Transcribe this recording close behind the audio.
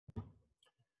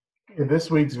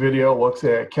This week's video looks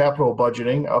at capital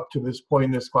budgeting. Up to this point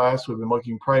in this class, we've been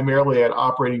looking primarily at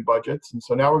operating budgets. And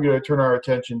so now we're going to turn our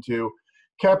attention to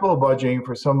capital budgeting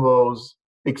for some of those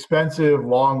expensive,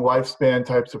 long lifespan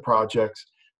types of projects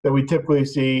that we typically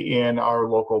see in our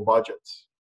local budgets.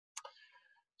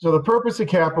 So the purpose of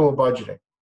capital budgeting.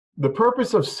 The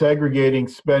purpose of segregating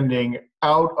spending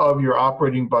out of your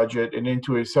operating budget and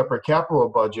into a separate capital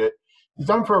budget is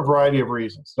done for a variety of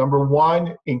reasons. Number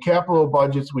one, in capital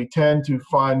budgets, we tend to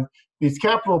fund these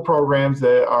capital programs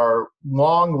that are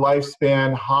long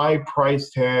lifespan, high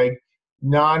price tag,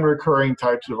 non-recurring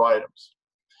types of items.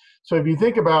 So if you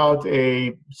think about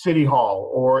a city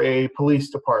hall or a police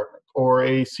department or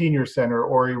a senior center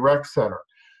or a rec center,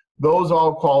 those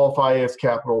all qualify as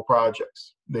capital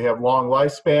projects. They have long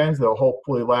lifespans. They'll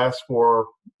hopefully last for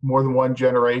more than one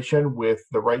generation with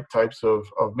the right types of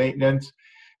maintenance.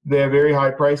 They have very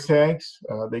high price tags.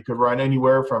 They could run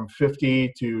anywhere from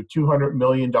 $50 to $200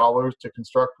 million to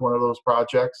construct one of those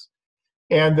projects.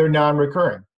 And they're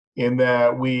non-recurring in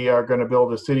that we are going to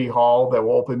build a city hall that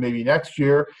will open maybe next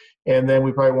year, and then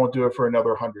we probably won't do it for another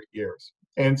 100 years.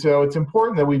 And so it's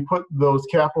important that we put those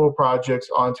capital projects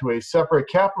onto a separate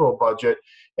capital budget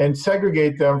and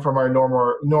segregate them from our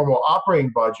normal operating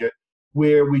budget,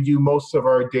 where we do most of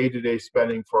our day-to-day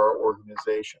spending for our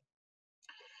organization.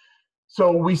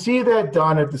 So we see that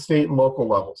done at the state and local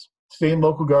levels. State and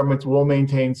local governments will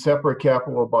maintain separate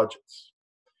capital budgets.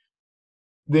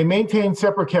 They maintain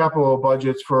separate capital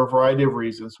budgets for a variety of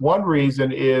reasons. One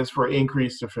reason is for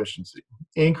increased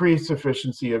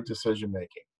efficiency of decision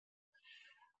making.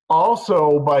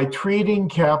 Also, by treating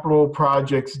capital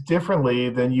projects differently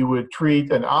than you would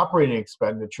treat an operating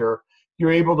expenditure,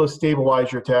 you're able to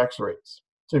stabilize your tax rates.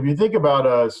 So if you think about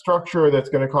a structure that's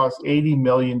going to cost $80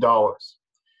 million,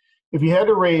 if you had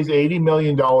to raise $80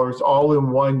 million all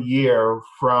in 1 year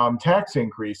from tax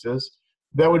increases,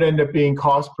 that would end up being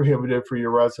cost prohibitive for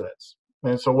your residents.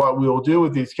 And so what we will do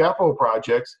with these capital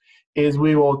projects is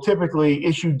we will typically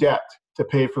issue debt to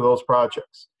pay for those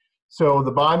projects. So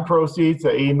the bond proceeds, the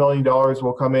 $80 million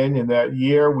will come in that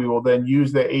year. We will then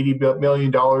use that $80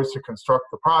 million to construct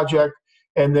the project,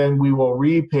 and then we will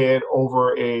repay it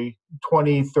over a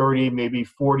 20, 30, maybe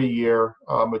 40-year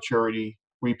maturity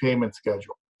repayment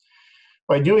schedule.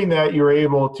 By doing that, you're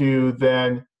able to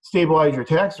then stabilize your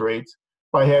tax rates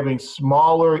by having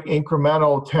smaller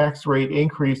incremental tax rate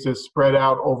increases spread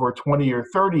out over 20 or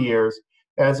 30 years,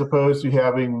 as opposed to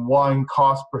having one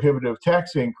cost prohibitive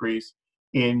tax increase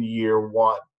in year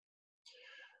one.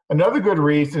 Another good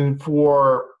reason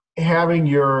for having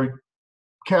your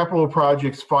capital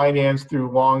projects financed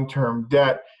through long-term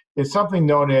debt is something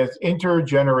known as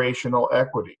intergenerational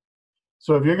equity.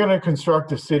 So if you're going to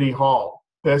construct a city hall,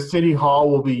 that city hall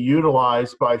will be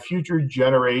utilized by future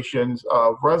generations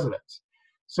of residents.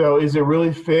 So is it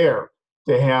really fair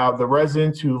to have the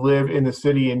residents who live in the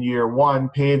city in year one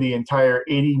pay the entire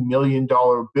 $80 million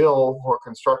bill for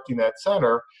constructing that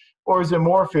center? Or is it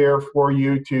more fair for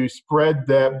you to spread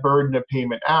that burden of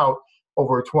payment out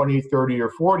over 20, 30,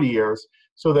 or 40 years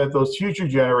so that those future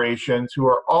generations who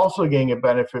are also getting a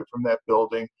benefit from that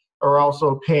building are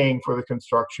also paying for the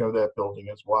construction of that building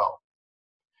as well?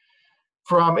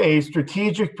 From a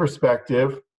strategic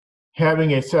perspective,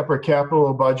 having a separate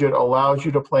capital budget allows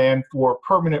you to plan for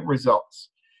permanent results.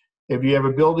 If you have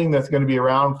a building that's going to be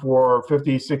around for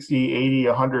 50, 60, 80,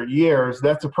 100 years,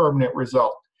 that's a permanent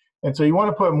result. And so you want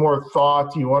to put more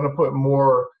thought, you want to put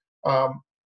more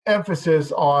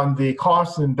emphasis on the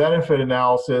cost and benefit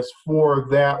analysis for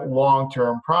that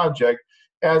long-term project,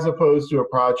 as opposed to a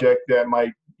project that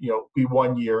might be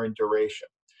 1 year in duration.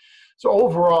 So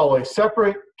overall, a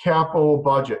separate capital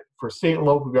budget for state and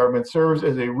local government serves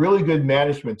as a really good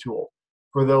management tool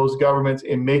for those governments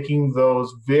in making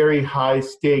those very high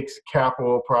stakes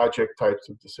capital project types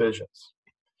of decisions.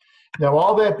 Now,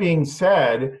 all that being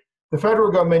said, the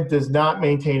federal government does not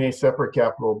maintain a separate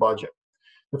capital budget.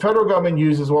 The federal government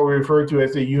uses what we refer to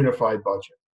as a unified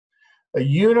budget. A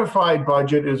unified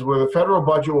budget is where the federal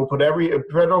budget will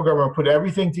federal government put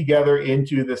everything together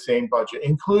into the same budget,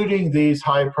 including these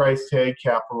high price tag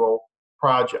capital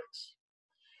projects.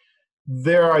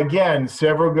 There are, again,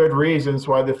 several good reasons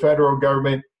why the federal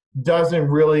government doesn't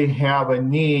really have a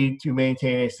need to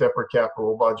maintain a separate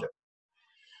capital budget.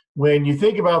 When you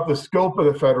think about the scope of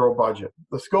the federal budget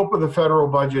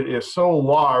is so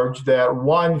large that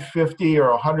one $50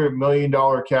 or $100 million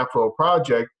capital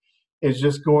project is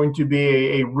just going to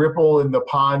be a ripple in the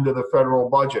pond of the federal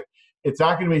budget. It's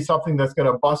not going to be something that's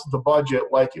going to bust the budget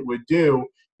like it would do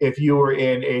if you were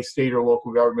in a state or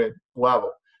local government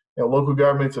level. Local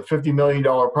government's a $50 million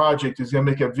project is going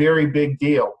to make a very big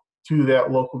deal to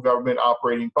that local government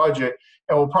operating budget,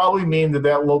 and will probably mean that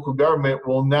that local government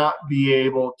will not be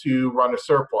able to run a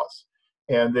surplus.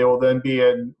 And they will then be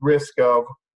at risk of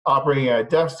operating at a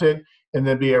deficit and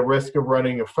then be at risk of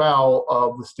running afoul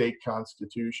of the state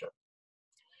constitution.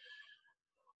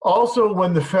 Also,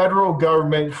 when the federal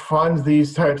government funds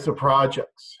these types of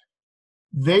projects,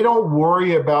 they don't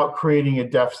worry about creating a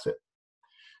deficit.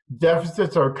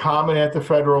 Deficits are common at the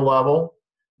federal level.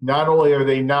 Not only are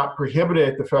they not prohibited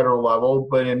at the federal level,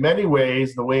 but in many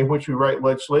ways, the way in which we write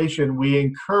legislation, we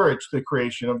encourage the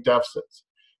creation of deficits.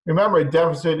 Remember, a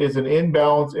deficit is an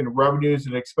imbalance in revenues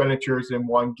and expenditures in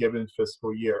one given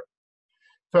fiscal year.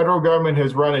 Federal government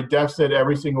has run a deficit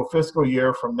every single fiscal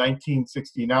year from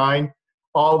 1969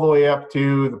 all the way up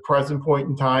to the present point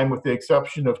in time, with the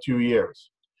exception of 2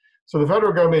 years. So the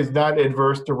federal government is not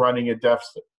adverse to running a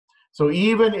deficit. So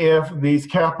even if these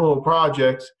capital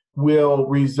projects will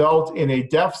result in a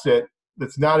deficit,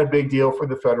 that's not a big deal for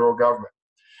the federal government.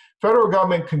 Federal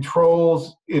government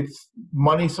controls its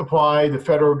money supply. The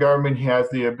federal government has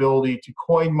the ability to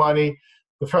coin money.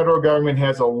 The federal government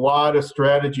has a lot of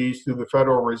strategies through the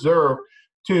Federal Reserve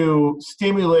to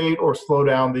stimulate or slow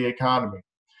down the economy.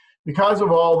 Because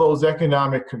of all those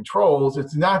economic controls,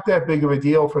 it's not that big of a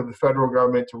deal for the federal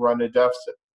government to run a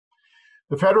deficit.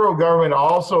 The federal government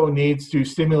also needs to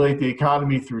stimulate the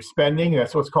economy through spending.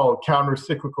 That's what's called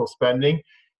counter-cyclical spending.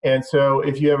 And so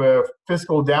if you have a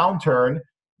fiscal downturn,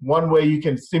 one way you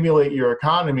can stimulate your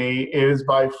economy is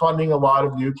by funding a lot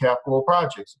of new capital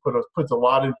projects. It puts a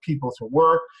lot of people to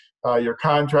work. You're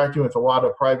contracting with a lot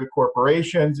of private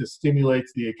corporations. It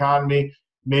stimulates the economy,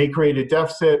 may create a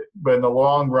deficit, but in the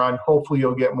long run, hopefully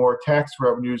you'll get more tax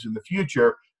revenues in the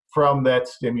future from that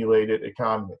stimulated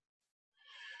economy.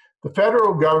 The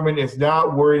federal government is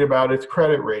not worried about its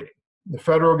credit rating. The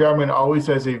federal government always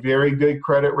has a very good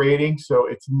credit rating, so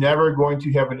it's never going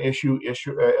to have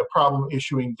a problem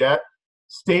issuing debt.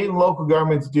 State and local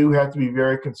governments do have to be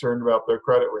very concerned about their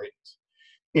credit ratings.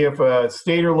 If a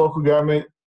state or local government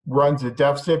runs a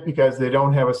deficit because they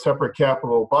don't have a separate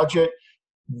capital budget,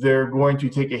 they're going to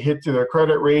take a hit to their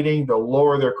credit rating. The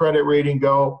lower their credit rating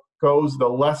goes, the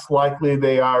less likely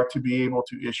they are to be able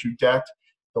to issue debt.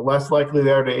 The less likely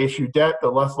they are to issue debt, the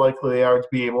less likely they are to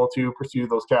be able to pursue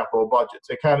those capital budgets.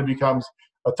 It kind of becomes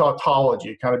a tautology.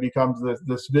 It kind of becomes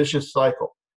this vicious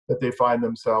cycle that they find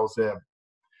themselves in.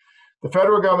 The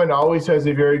federal government always has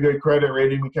a very good credit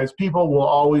rating because people will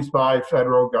always buy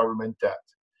federal government debt.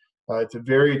 It's a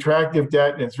very attractive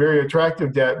debt, and it's very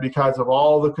attractive debt because of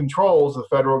all the controls the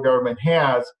federal government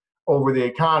has over the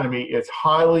economy. It's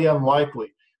highly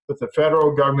unlikely that the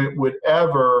federal government would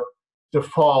ever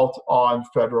default on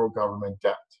federal government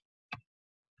debt.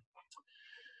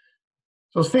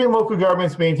 So state and local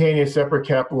governments maintain a separate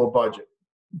capital budget.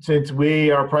 Since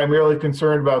we are primarily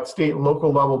concerned about state and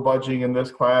local level budgeting in this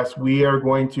class, we are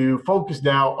going to focus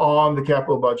now on the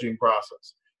capital budgeting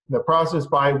process, the process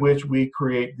by which we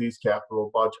create these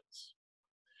capital budgets.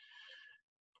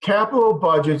 Capital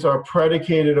budgets are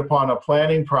predicated upon a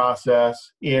planning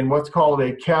process in what's called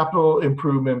a capital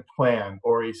improvement plan,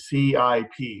 or a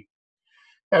CIP.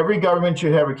 Every government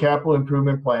should have a capital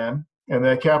improvement plan, and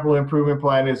that capital improvement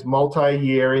plan is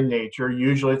multi-year in nature.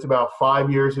 Usually it's about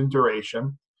 5 years in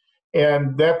duration.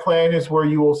 And that plan is where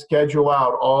you will schedule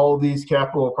out all these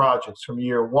capital projects from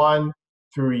year 1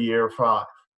 through year 5.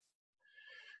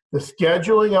 The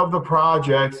scheduling of the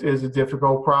projects is a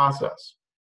difficult process.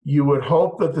 You would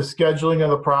hope that the scheduling of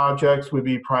the projects would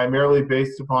be primarily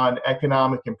based upon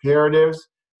economic imperatives,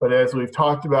 but as we've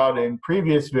talked about in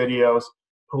previous videos,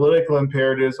 political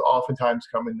imperatives oftentimes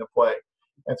come into play.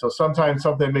 And so sometimes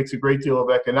something that makes a great deal of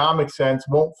economic sense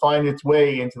won't find its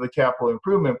way into the capital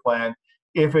improvement plan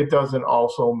if it doesn't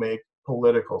also make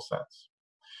political sense.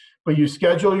 But you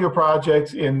schedule your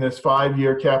projects in this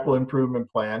 5-year capital improvement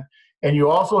plan, and you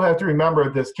also have to remember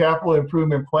this capital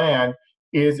improvement plan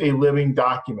is a living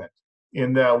document,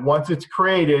 in that once it's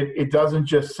created, it doesn't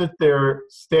just sit there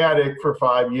static for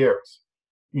 5 years.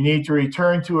 You need to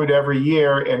return to it every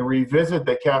year and revisit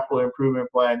the capital improvement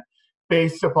plan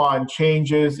based upon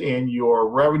changes in your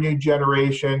revenue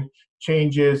generation,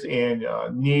 changes in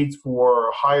needs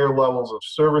for higher levels of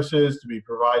services to be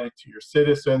provided to your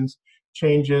citizens,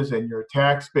 changes in your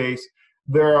tax base.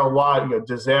 There are a lot of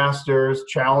disasters,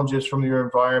 challenges from your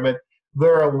environment.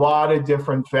 There are a lot of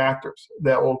different factors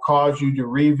that will cause you to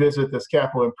revisit this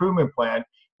capital improvement plan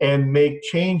and make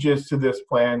changes to this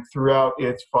plan throughout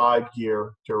its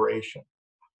 5-year duration.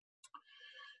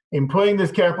 In putting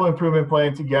this capital improvement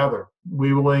plan together,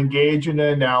 we will engage in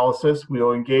an analysis. We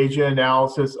will engage in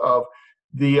analysis of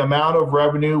the amount of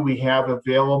revenue we have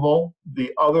available,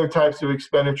 the other types of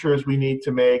expenditures we need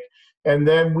to make, And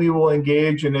then we will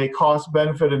engage in a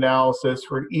cost-benefit analysis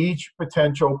for each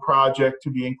potential project to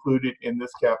be included in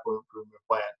this capital improvement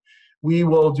plan. We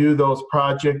will do those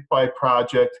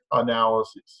project-by-project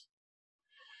analyses.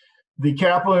 The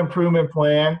capital improvement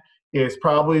plan is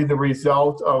probably the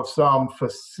result of some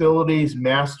facilities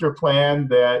master plan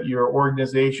that your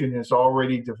organization has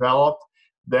already developed.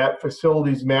 That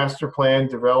facilities master plan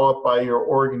developed by your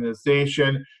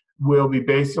organization will be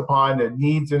based upon a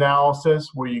needs analysis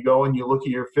where you go and you look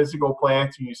at your physical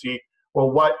plant and you see,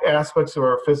 well, what aspects of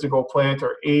our physical plant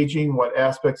are aging, what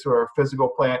aspects of our physical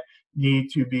plant need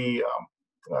to be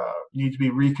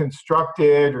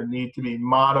reconstructed or need to be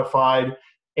modified,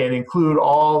 and include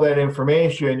all that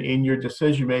information in your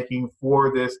decision making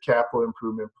for this capital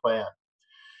improvement plan.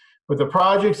 But the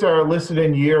projects that are listed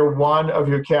in year one of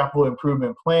your capital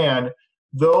improvement plan,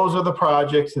 those are the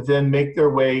projects that then make their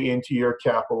way into your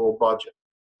capital budget.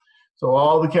 So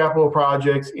all the capital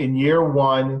projects in year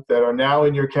one that are now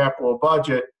in your capital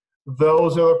budget,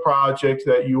 those are the projects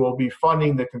that you will be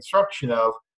funding the construction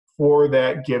of for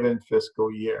that given fiscal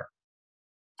year.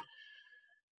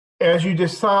 As you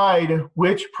decide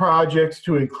which projects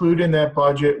to include in that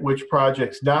budget, which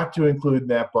projects not to include in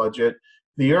that budget,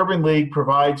 the Urban League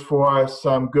provides for us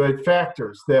some good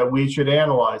factors that we should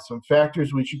analyze, some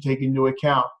factors we should take into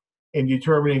account in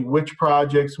determining which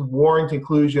projects warrant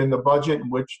inclusion in the budget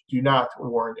and which do not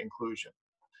warrant inclusion.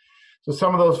 So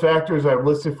some of those factors I've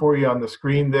listed for you on the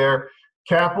screen there.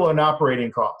 Capital and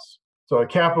operating costs. So a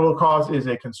capital cost is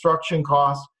a construction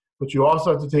cost, but you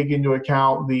also have to take into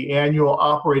account the annual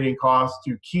operating costs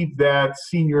to keep that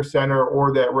senior center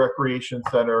or that recreation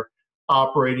center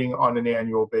operating on an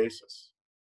annual basis.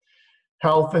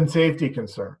 Health and safety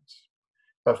concerns,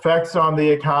 effects on the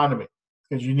economy,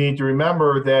 because you need to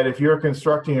remember that if you're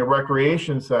constructing a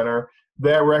recreation center,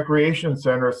 that recreation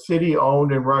center,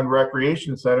 city-owned and run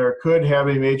recreation center, could have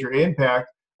a major impact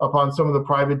upon some of the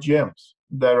private gyms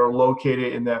that are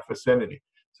located in that vicinity.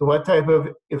 So what type of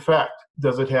effect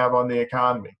does it have on the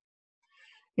economy?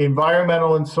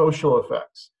 Environmental and social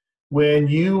effects. When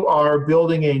you are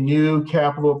building a new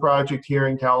capital project here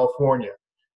in California,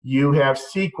 you have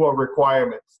CEQA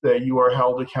requirements that you are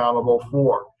held accountable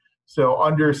for. So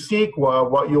under CEQA,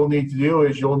 what you'll need to do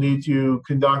is you'll need to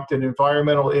conduct an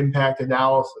environmental impact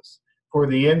analysis for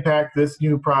the impact this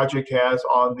new project has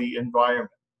on the environment.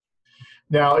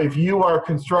 Now, if you are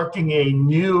constructing a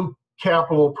new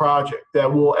capital project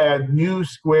that will add new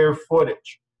square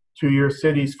footage to your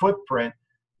city's footprint,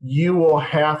 you will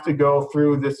have to go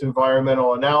through this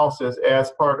environmental analysis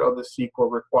as part of the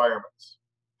CEQA requirements.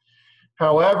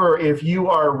 However, if you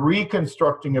are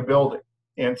reconstructing a building,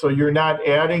 and so you're not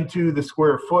adding to the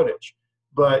square footage,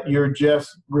 but you're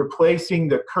just replacing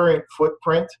the current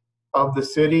footprint of the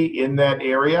city in that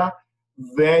area,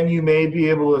 then you may be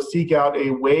able to seek out a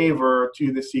waiver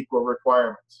to the CEQA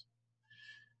requirements.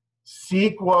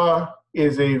 CEQA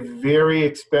is a very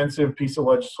expensive piece of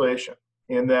legislation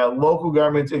in that local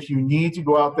governments, if you need to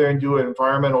go out there and do an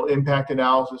environmental impact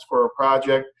analysis for a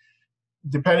project,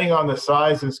 depending on the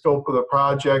size and scope of the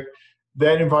project,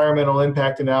 that environmental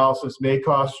impact analysis may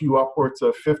cost you upwards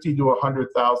of $50,000 to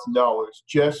 $100,000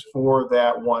 just for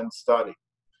that one study.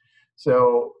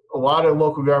 So a lot of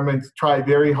local governments try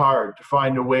very hard to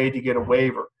find a way to get a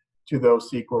waiver to those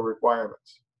CEQA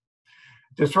requirements.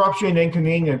 Disruption and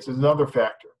inconvenience is another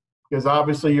factor, because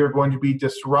obviously you're going to be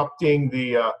disrupting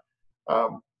the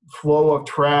flow of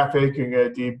traffic, you're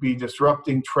going to be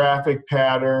disrupting traffic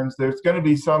patterns. There's going to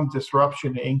be some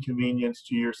disruption and inconvenience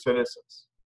to your citizens.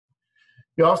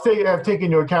 You also have to take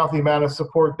into account the amount of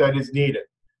support that is needed.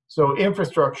 So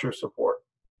infrastructure support.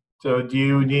 So do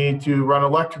you need to run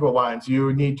electrical lines? Do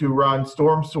you need to run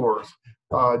storm sewers?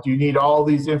 Do you need all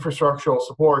these infrastructural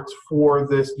supports for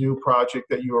this new project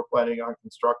that you are planning on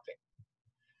constructing?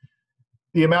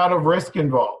 The amount of risk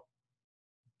involved.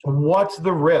 What's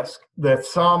the risk that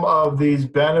some of these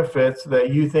benefits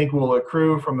that you think will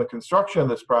accrue from the construction of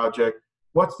this project,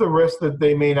 what's the risk that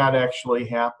they may not actually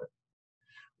happen?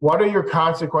 What are your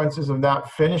consequences of not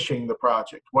finishing the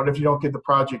project? What if you don't get the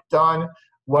project done?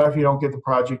 What if you don't get the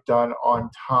project done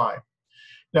on time?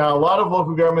 Now, a lot of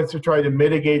local governments are trying to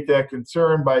mitigate that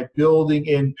concern by building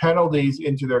in penalties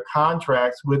into their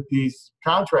contracts with these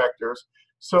contractors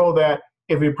so that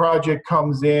if a project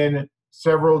comes in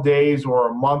several days or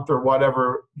a month or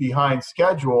whatever behind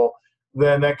schedule,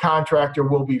 then that contractor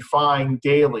will be fined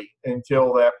daily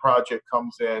until that project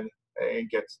comes in and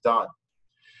gets done.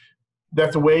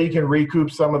 That's a way you can recoup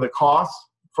some of the costs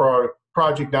for a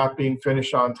project not being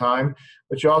finished on time,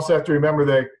 but you also have to remember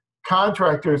that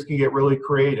contractors can get really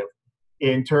creative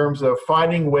in terms of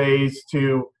finding ways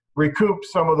to recoup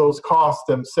some of those costs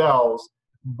themselves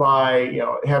by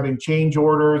having change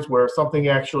orders where something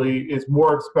actually is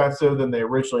more expensive than they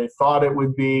originally thought it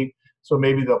would be. So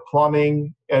maybe the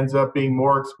plumbing ends up being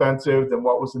more expensive than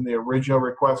what was in the original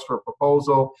request for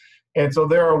proposal. And so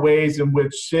there are ways in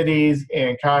which cities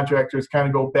and contractors kind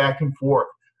of go back and forth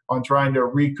on trying to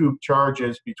recoup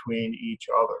charges between each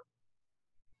other.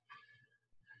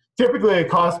 Typically, a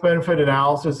cost-benefit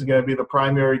analysis is going to be the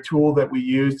primary tool that we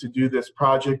use to do this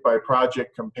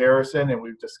project-by-project comparison, and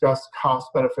we've discussed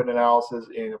cost-benefit analysis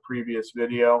in a previous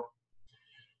video.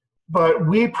 But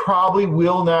we probably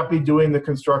will not be doing the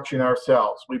construction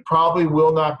ourselves. We probably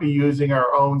will not be using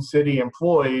our own city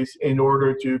employees in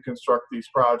order to construct these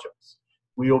projects.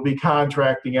 We will be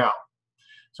contracting out.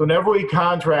 So whenever we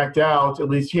contract out, at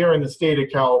least here in the state of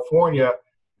California,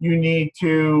 you need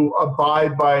to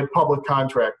abide by public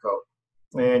contract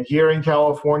code. And here in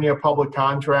California, public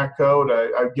contract code,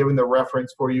 I've given the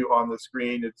reference for you on the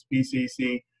screen. It's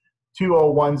BCC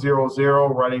 20100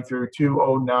 running through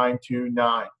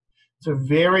 20929. It's a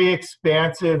very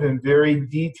expansive and very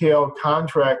detailed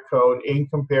contract code in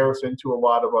comparison to a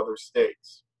lot of other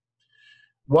states.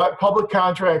 What public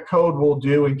contract code will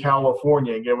do in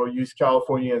California, again, we'll use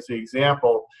California as the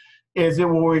example, is it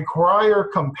will require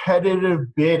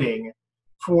competitive bidding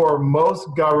for most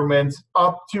governments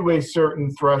up to a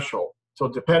certain threshold. So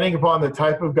depending upon the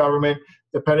type of government,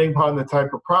 depending upon the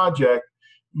type of project,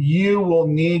 you will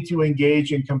need to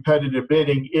engage in competitive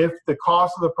bidding if the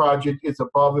cost of the project is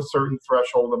above a certain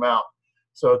threshold amount.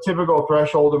 So typical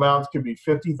threshold amounts could be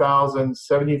 $50,000,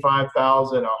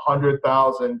 $75,000,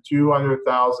 $100,000,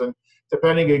 $200,000,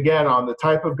 depending again on the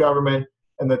type of government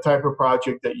and the type of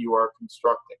project that you are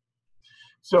constructing.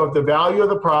 So if the value of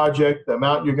the project, the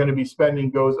amount you're going to be spending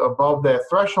goes above that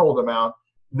threshold amount,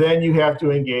 then you have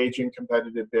to engage in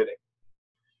competitive bidding.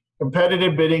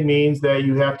 Competitive bidding means that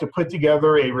you have to put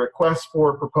together a request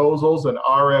for proposals, an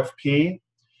RFP.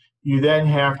 You then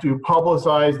have to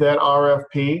publicize that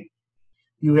RFP.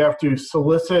 You have to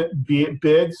solicit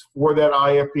bids for that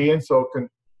RFP, and so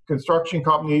construction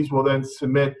companies will then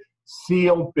submit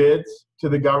sealed bids to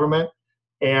the government,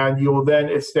 and you will then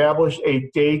establish a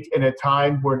date and a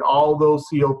time when all those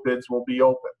sealed bids will be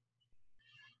open.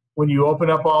 When you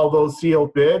open up all those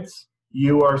sealed bids,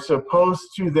 you are supposed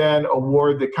to then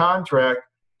award the contract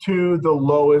to the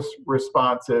lowest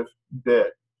responsive bid.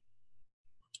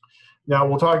 Now,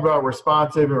 we'll talk about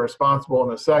responsive and responsible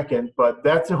in a second, but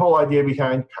that's the whole idea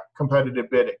behind competitive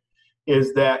bidding,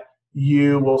 is that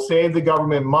you will save the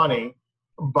government money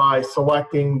by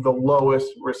selecting the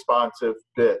lowest responsive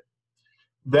bid.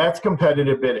 That's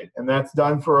competitive bidding, and that's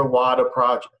done for a lot of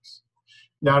projects.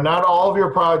 Now, not all of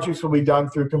your projects will be done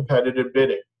through competitive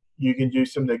bidding. You can do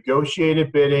some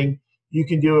negotiated bidding. You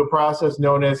can do a process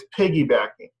known as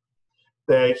piggybacking.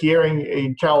 Here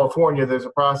in California, there's a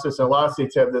process, and a lot of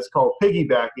states have this called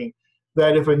piggybacking,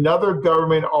 that if another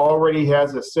government already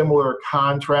has a similar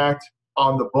contract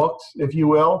on the books, if you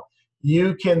will,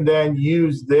 you can then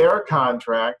use their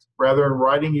contract, rather than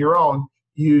writing your own,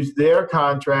 use their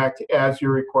contract as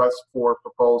your request for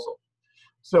proposal.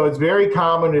 So it's very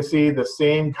common to see the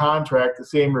same contract, the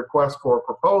same request for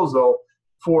proposal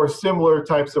for similar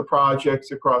types of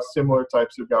projects across similar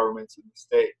types of governments in the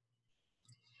state.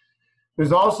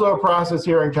 There's also a process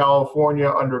here in California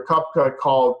under CUPCA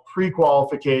called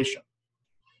pre-qualification.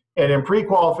 And in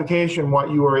pre-qualification,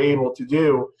 what you are able to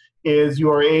do is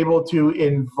you are able to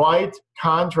invite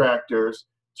contractors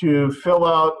to fill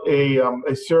out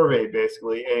a survey,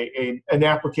 basically, an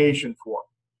application form.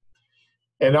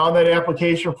 And on that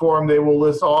application form, they will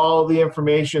list all the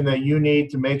information that you need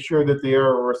to make sure that they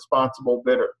are a responsible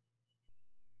bidder.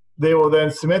 They will then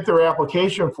submit their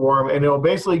application form, and it will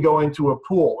basically go into a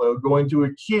pool. It will go into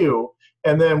a queue,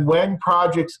 and then when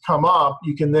projects come up,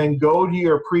 you can then go to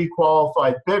your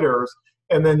pre-qualified bidders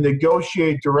and then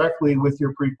negotiate directly with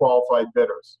your pre-qualified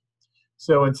bidders.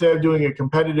 So instead of doing a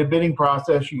competitive bidding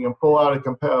process, you can pull out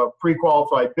a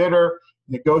pre-qualified bidder,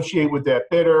 negotiate with that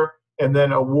bidder, and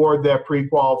then award that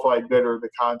pre-qualified bidder the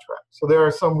contract. So there are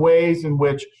some ways in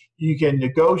which you can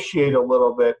negotiate a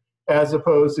little bit as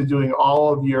opposed to doing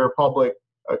all of your public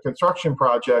construction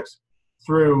projects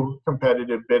through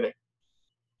competitive bidding.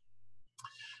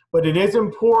 But it is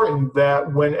important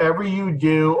that whenever you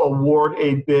do award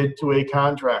a bid to a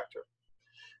contractor,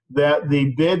 that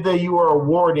the bid that you are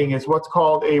awarding is what's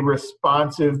called a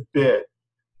responsive bid.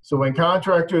 So when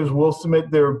contractors will submit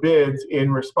their bids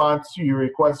in response to your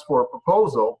request for a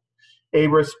proposal, a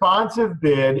responsive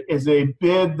bid is a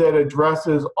bid that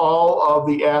addresses all of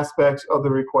the aspects of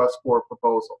the request for a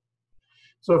proposal.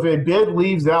 So if a bid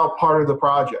leaves out part of the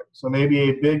project, so maybe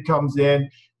a bid comes in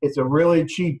It's a really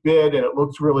cheap bid and it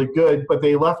looks really good, but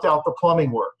they left out the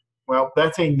plumbing work. Well,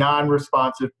 that's a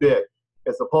non-responsive bid,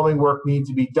 as the plumbing work needs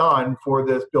to be done for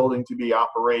this building to be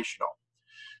operational.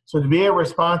 So to be a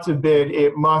responsive bid,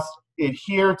 it must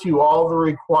adhere to all the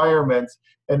requirements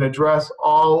and address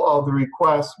all of the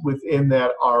requests within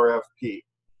that RFP.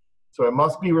 So it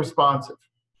must be responsive.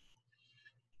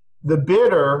 The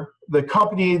bidder, the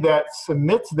company that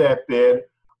submits that bid,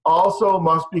 also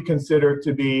must be considered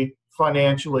to be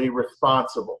financially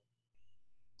responsible.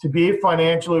 To be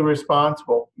financially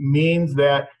responsible means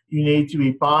that you need to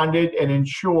be bonded and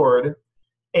insured,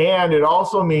 and it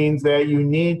also means that you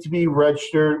need to be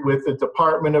registered with the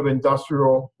Department of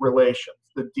Industrial Relations,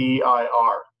 the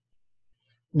DIR.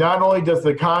 Not only does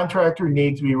the contractor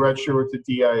need to be registered with the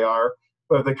DIR,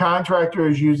 but if the contractor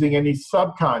is using any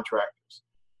subcontractors,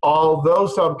 all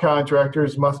those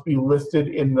subcontractors must be listed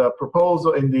in the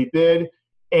proposal, in the bid,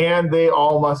 and they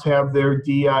all must have their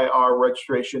DIR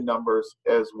registration numbers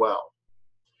as well.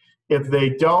 If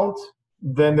they don't,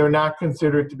 then they're not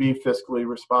considered to be fiscally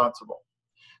responsible.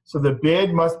 So the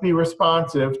bid must be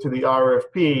responsive to the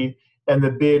RFP, and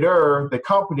the bidder, the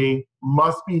company,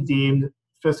 must be deemed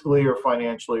fiscally or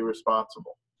financially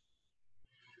responsible.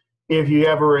 If you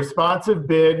have a responsive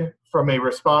bid from a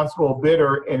responsible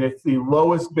bidder and it's the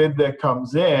lowest bid that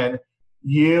comes in,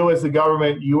 you as the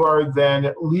government, you are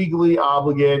then legally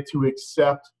obligated to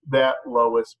accept that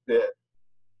lowest bid.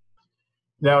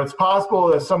 Now, it's possible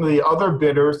that some of the other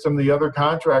bidders, some of the other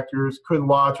contractors could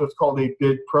lodge what's called a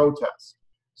bid protest.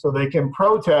 So they can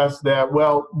protest that,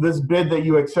 well, this bid that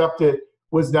you accepted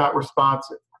was not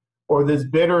responsive, or this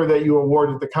bidder that you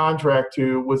awarded the contract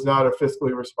to was not a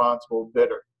fiscally responsible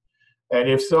bidder. And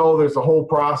if so, there's a whole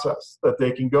process that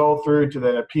they can go through to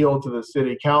then appeal to the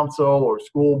city council or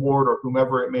school board or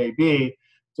whomever it may be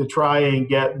to try and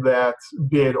get that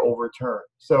bid overturned.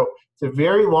 So it's a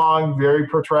very long, very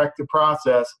protracted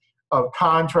process of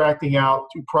contracting out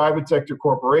to private sector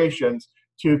corporations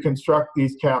to construct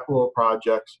these capital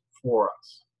projects for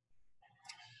us.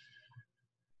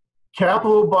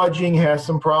 Capital budgeting has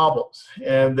some problems,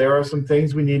 and there are some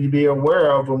things we need to be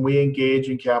aware of when we engage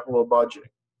in capital budgeting.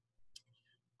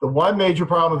 The one major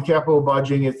problem with capital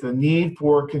budgeting is the need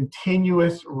for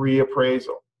continuous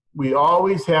reappraisal. We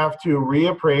always have to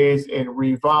reappraise and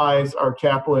revise our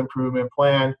capital improvement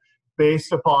plan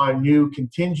based upon new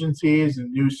contingencies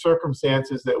and new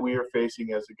circumstances that we are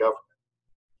facing as a government.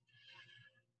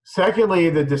 Secondly,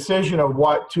 the decision of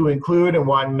what to include and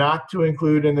what not to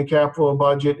include in the capital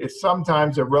budget is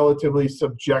sometimes a relatively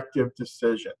subjective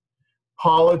decision.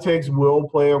 Politics will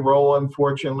play a role,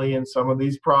 unfortunately, in some of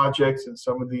these projects and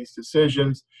some of these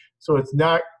decisions, so it's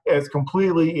not as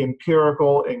completely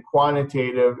empirical and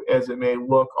quantitative as it may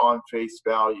look on face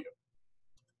value.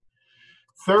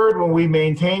 Third, when we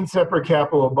maintain separate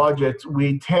capital budgets,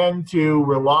 we tend to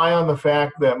rely on the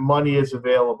fact that money is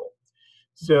available.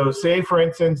 So say, for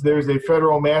instance, there's a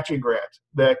federal matching grant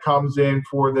that comes in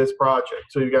for this project.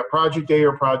 So you've got Project A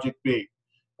or Project B.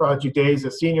 Project A is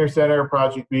the senior center,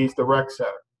 Project B is the rec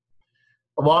center.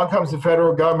 Along comes the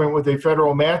federal government with a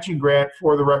federal matching grant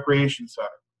for the recreation center.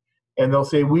 And they'll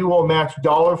say, we will match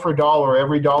dollar for dollar,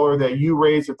 every dollar that you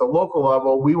raise at the local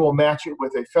level, we will match it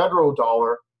with a federal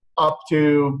dollar up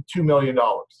to $2 million.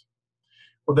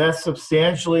 Well, that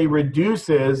substantially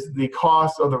reduces the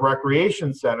cost of the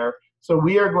recreation center. So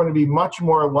we are going to be much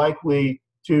more likely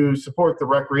to support the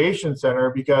recreation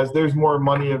center because there's more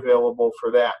money available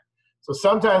for that. So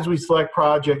sometimes we select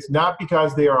projects not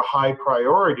because they are a high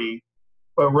priority,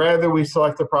 but rather we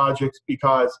select the projects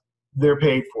because they're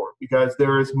paid for, because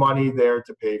there is money there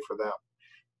to pay for them.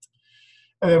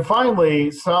 And then finally,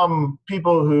 some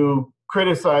people who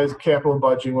criticize capital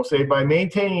budgeting will say by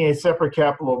maintaining a separate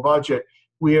capital budget,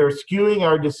 we are skewing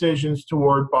our decisions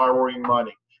toward borrowing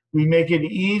money. We make it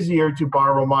easier to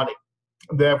borrow money.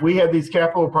 That if we had these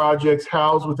capital projects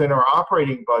housed within our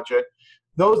operating budget,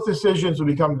 those decisions would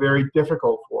become very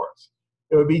difficult for us.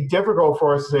 It would be difficult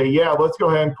for us to say, yeah, let's go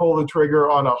ahead and pull the trigger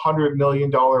on a $100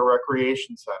 million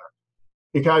recreation center,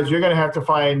 because you're going to have to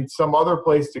find some other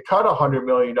place to cut $100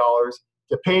 million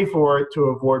to pay for it to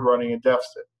avoid running a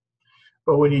deficit.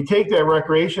 But when you take that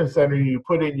recreation center and you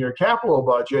put it in your capital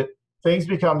budget, things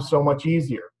become so much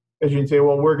easier. As you can say,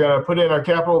 well, we're going to put in our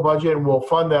capital budget and we'll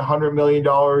fund that $100 million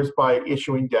by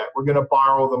issuing debt. We're going to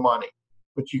borrow the money,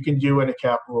 which you can do in a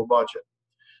capital budget.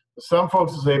 Some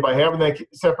folks will say by having that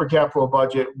separate capital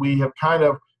budget, we have kind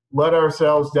of let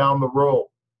ourselves down the road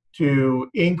to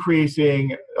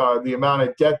increasing the amount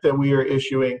of debt that we are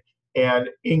issuing and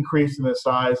increasing the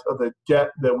size of the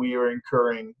debt that we are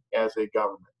incurring as a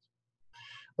government.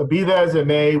 But be that as it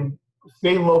may,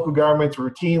 state and local governments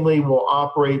routinely will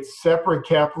operate separate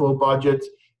capital budgets,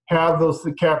 have those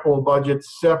capital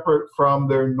budgets separate from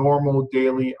their normal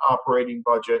daily operating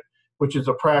budget, which is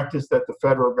a practice that the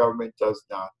federal government does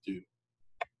not do.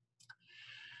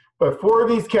 But for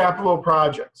these capital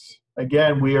projects,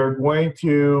 again, we are going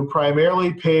to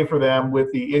primarily pay for them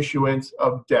with the issuance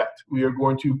of debt. We are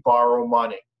going to borrow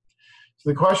money. So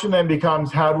the question then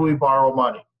becomes, how do we borrow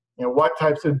money? And what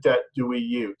types of debt do we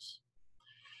use?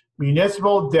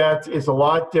 Municipal debt is a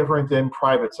lot different than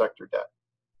private sector debt.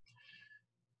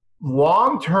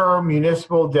 Long-term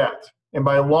municipal debt, and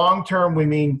by long-term we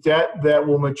mean debt that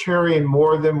will mature in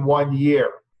more than 1 year.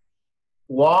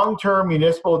 Long-term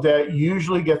municipal debt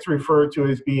usually gets referred to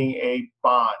as being a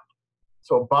bond.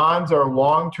 So bonds are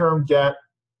long-term debt.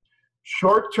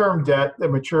 Short-term debt that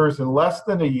matures in less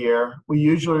than a year, we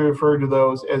usually refer to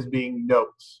those as being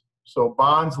notes. So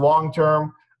bonds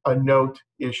long-term, a note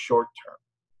is short-term.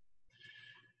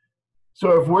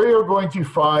 So if we are going to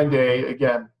find a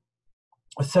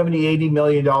 $70–80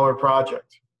 million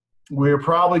project, we're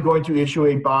probably going to issue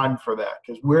a bond for that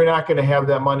because we're not going to have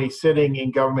that money sitting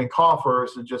in government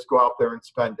coffers and just go out there and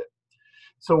spend it.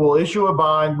 So we'll issue a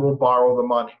bond, we'll borrow the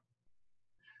money.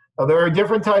 Now, there are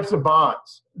different types of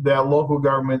bonds that local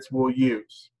governments will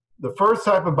use. The first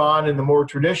type of bond and the more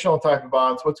traditional type of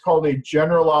bond is what's called a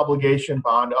general obligation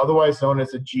bond, otherwise known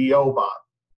as a GO bond.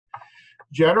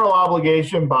 General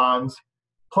obligation bonds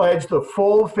pledge the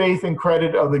full faith and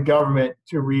credit of the government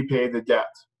to repay the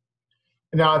debt.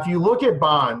 Now, if you look at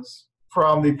bonds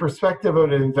from the perspective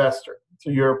of an investor, so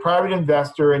you're a private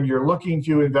investor and you're looking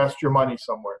to invest your money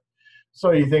somewhere.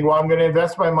 So you think, well, I'm going to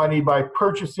invest my money by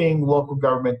purchasing local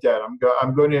government debt.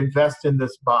 I'm going to invest in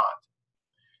this bond.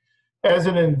 As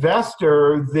an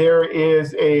investor, there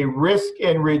is a risk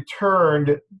and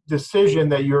return decision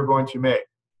that you're going to make.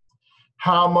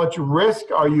 How much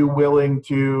risk are you willing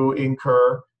to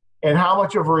incur, and how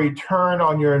much of a return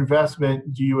on your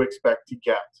investment do you expect to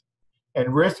get?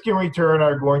 And risk and return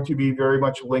are going to be very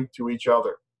much linked to each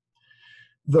other.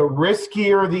 The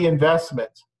riskier the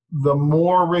investment, the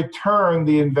more return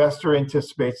the investor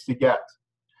anticipates to get.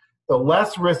 The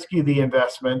less risky the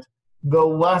investment, the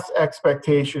less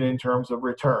expectation in terms of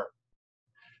return.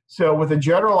 So with a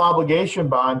general obligation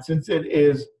bond, since it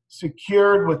is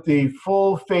secured with the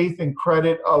full faith and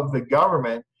credit of the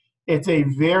government, it's a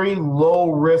very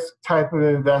low risk type of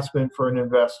investment for an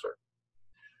investor.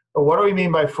 But what do we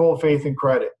mean by full faith and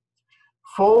credit?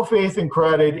 Full faith and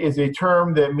credit is a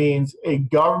term that means a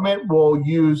government will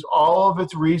use all of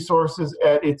its resources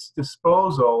at its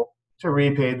disposal to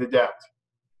repay the debt.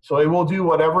 So it will do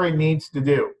whatever it needs to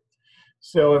do.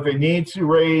 So if it needs to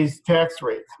raise tax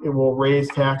rates, it will raise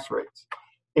tax rates.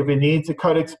 If it needs to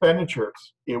cut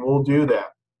expenditures, it will do that.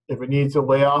 If it needs to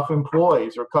lay off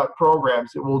employees or cut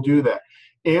programs, it will do that.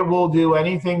 It will do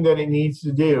anything that it needs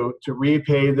to do to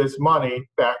repay this money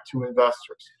back to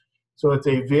investors. So it's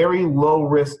a very low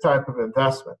risk type of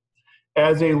investment.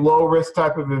 As a low risk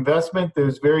type of investment,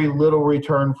 there's very little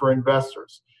return for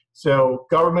investors. So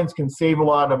governments can save a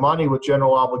lot of money with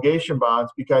general obligation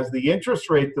bonds because the interest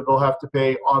rate that they'll have to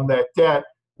pay on that debt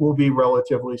will be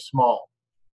relatively small.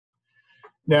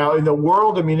 Now, in the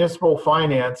world of municipal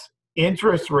finance,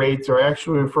 interest rates are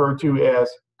actually referred to as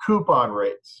coupon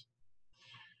rates.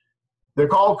 They're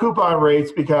called coupon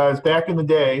rates because back in the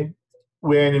day,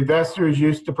 when investors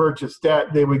used to purchase debt,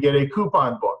 they would get a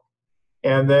coupon book.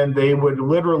 And then they would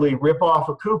literally rip off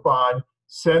a coupon,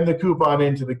 send the coupon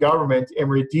into the government, and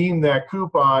redeem that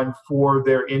coupon for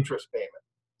their interest payment.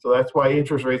 So that's why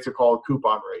interest rates are called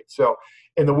coupon rates. So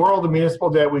in the world of municipal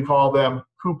debt, we call them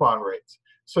coupon rates.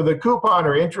 So the coupon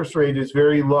or interest rate is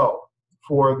very low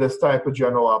for this type of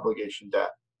general obligation debt.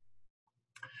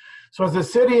 So as a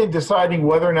city in deciding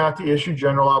whether or not to issue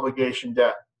general obligation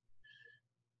debt,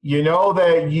 you know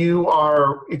that you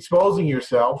are exposing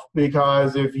yourself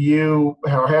because if you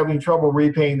are having trouble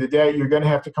repaying the debt, you're going to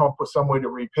have to come up with some way to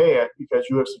repay it because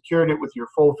you have secured it with your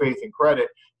full faith and credit.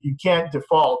 You can't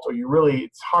default, or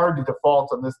it's hard to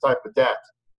default on this type of debt.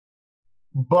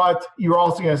 But you're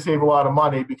also going to save a lot of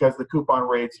money because the coupon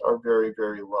rates are very,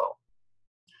 very low.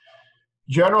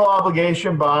 General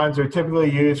obligation bonds are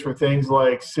typically used for things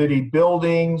like city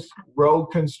buildings, road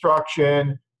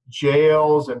construction,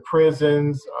 jails and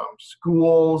prisons,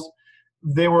 schools.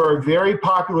 They were a very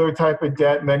popular type of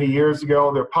debt many years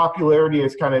ago. Their popularity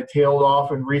has kind of tailed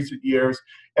off in recent years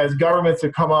as governments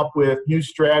have come up with new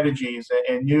strategies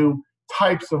and new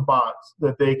types of bonds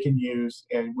that they can use,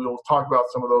 and we'll talk about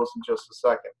some of those in just a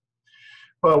second.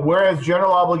 But whereas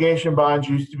general obligation bonds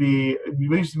used to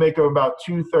make up about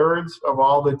 2/3 of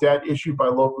all the debt issued by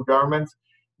local governments,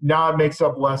 now it makes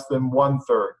up less than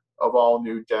 1/3 of all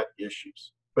new debt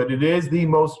issues. But it is the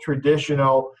most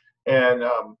traditional and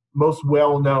most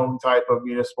well-known type of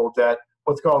municipal debt,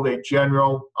 what's called a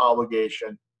general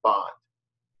obligation bond.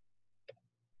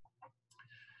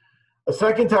 A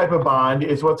second type of bond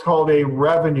is what's called a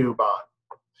revenue bond.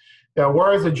 Now,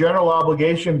 whereas a general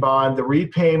obligation bond, the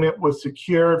repayment was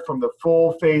secured from the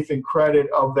full faith and credit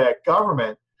of that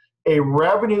government, a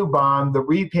revenue bond, the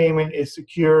repayment is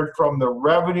secured from the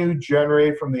revenue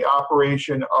generated from the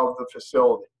operation of the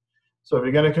facility. So if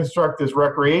you're going to construct this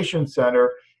recreation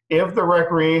center, if the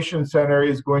recreation center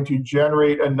is going to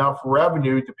generate enough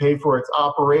revenue to pay for its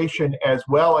operation as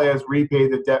well as repay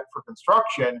the debt for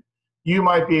construction, you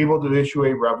might be able to issue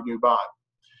a revenue bond.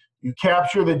 You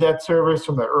capture the debt service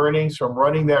from the earnings from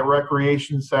running that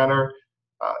recreation center.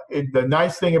 The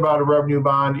nice thing about a revenue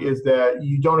bond is that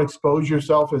you don't expose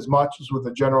yourself as much as with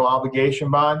a general obligation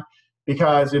bond,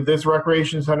 because if this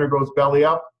recreation center goes belly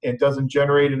up and doesn't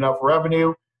generate enough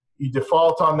revenue, you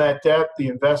default on that debt, the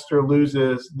investor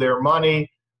loses their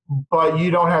money, but you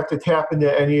don't have to tap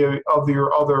into any of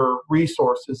your other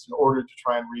resources in order to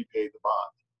try and repay the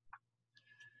bond.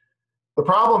 The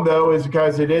problem, though, is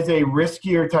because it is a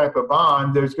riskier type of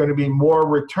bond, there's going to be more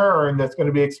return that's going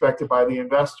to be expected by the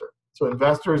investor. So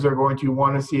investors are going to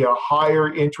want to see a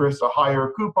higher interest, a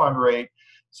higher coupon rate.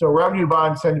 So revenue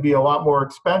bonds tend to be a lot more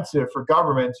expensive for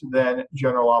governments than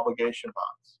general obligation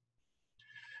bonds.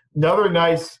 Another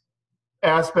nice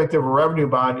aspect of a revenue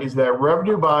bond is that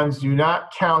revenue bonds do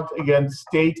not count against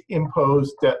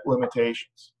state-imposed debt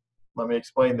limitations. Let me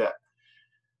explain that.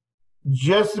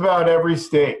 Just about every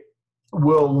state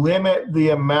will limit the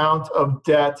amount of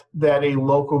debt that a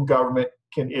local government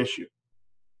can issue.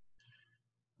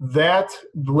 That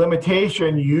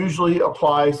limitation usually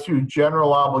applies to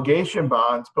general obligation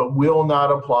bonds, but will not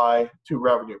apply to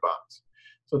revenue bonds.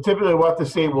 So typically what the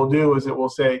state will do is it will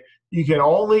say, you can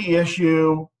only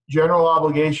issue general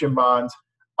obligation bonds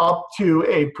up to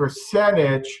a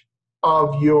percentage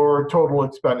of your total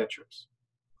expenditures,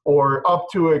 or up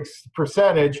to a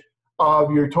percentage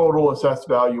of your total assessed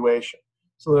valuation.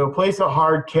 So they'll place a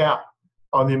hard cap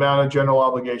on the amount of general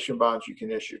obligation bonds you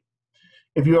can issue.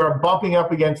 If you are bumping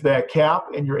up against that cap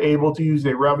and you're able to use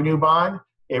a revenue bond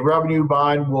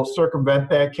will circumvent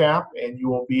that cap, and you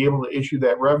will be able to issue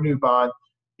that revenue bond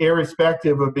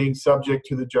irrespective of being subject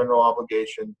to the general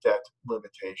obligation debt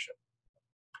limitation.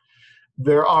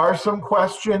 There are some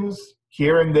questions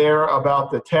here and there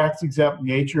about the tax-exempt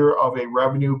nature of a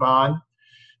revenue bond.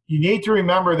 You need to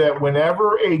remember that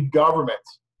whenever a government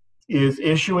is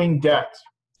issuing debt,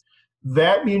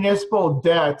 that municipal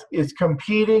debt is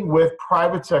competing with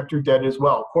private sector debt as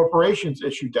well. Corporations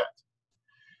issue debt.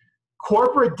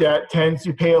 Corporate debt tends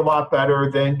to pay a lot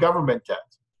better than government debt.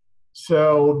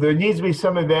 So there needs to be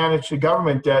some advantage to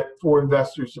government debt for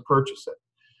investors to purchase it.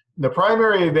 The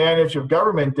primary advantage of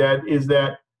government debt is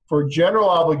that for general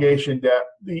obligation debt,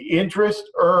 the interest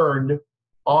earned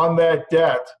on that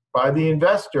debt by the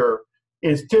investor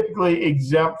is typically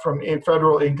exempt from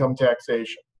federal income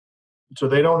taxation. So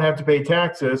they don't have to pay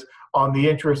taxes on the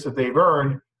interest that they've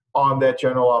earned on that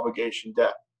general obligation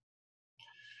debt.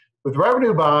 With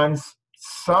revenue bonds,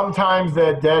 sometimes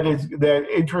that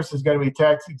interest is going to be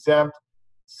tax exempt,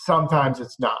 sometimes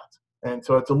it's not. And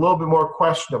so it's a little bit more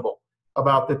questionable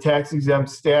about the tax exempt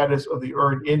status of the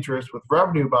earned interest with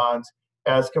revenue bonds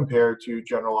as compared to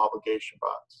general obligation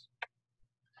bonds.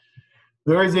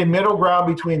 There is a middle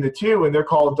ground between the two, and they're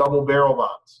called double barrel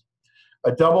bonds.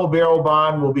 A double barrel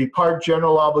bond will be part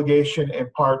general obligation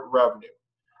and part revenue.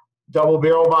 Double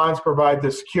barrel bonds provide the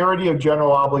security of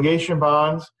general obligation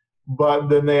bonds, but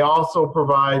then they also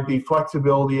provide the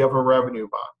flexibility of a revenue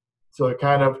bond. So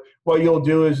kind of what you'll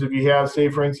do is if you have, say,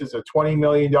 for instance, a $20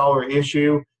 million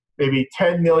issue, maybe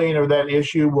 10 million of that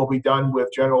issue will be done with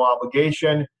general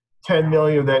obligation, 10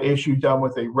 million of that issue done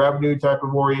with a revenue type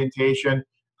of orientation.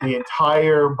 The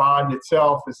entire bond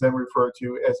itself is then referred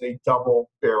to as a double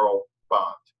barrel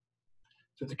bond.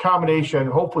 So it's a combination,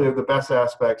 hopefully, of the best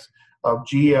aspects of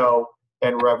GO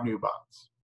and revenue bonds.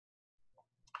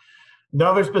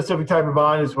 Another specific type of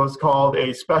bond is what's called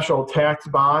a special tax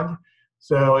bond.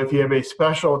 So if you have a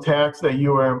special tax that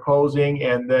you are imposing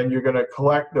and then you're going to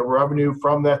collect the revenue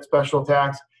from that special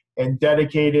tax and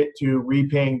dedicate it to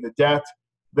repaying the debt,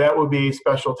 that would be a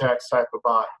special tax type of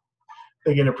bond. I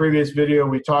think in a previous video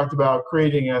we talked about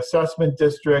creating an assessment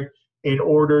district in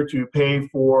order to pay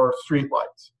for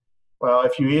streetlights. Well,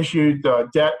 if you issued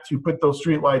debt to put those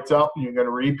streetlights up and you're going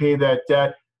to repay that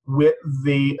debt with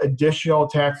the additional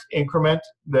tax increment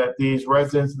that these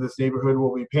residents of this neighborhood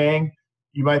will be paying,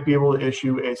 you might be able to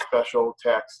issue a special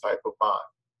tax type of bond.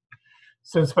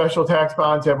 Since special tax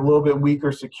bonds have a little bit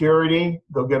weaker security,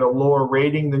 they'll get a lower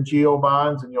rating than GO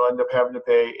bonds, and you'll end up having to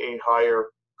pay a higher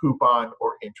coupon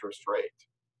or interest rate.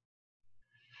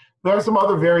 There are some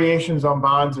other variations on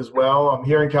bonds as well.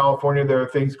 Here in California, there are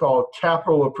things called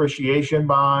capital appreciation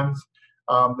bonds.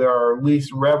 There are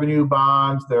lease revenue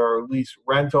bonds. There are lease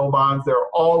rental bonds. There are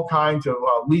all kinds of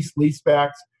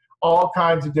leasebacks, all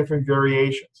kinds of different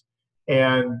variations.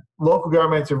 And local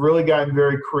governments have really gotten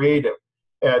very creative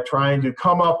at trying to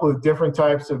come up with different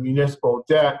types of municipal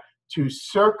debt to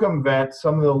circumvent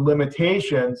some of the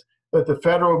limitations that the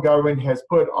federal government has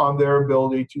put on their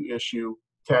ability to issue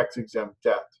tax-exempt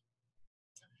debt.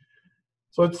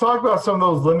 So let's talk about some of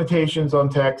those limitations on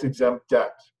tax-exempt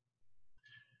debt.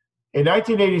 In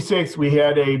 1986, we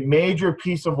had a major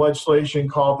piece of legislation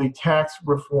called the Tax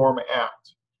Reform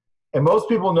Act. And most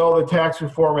people know the Tax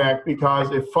Reform Act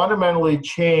because it fundamentally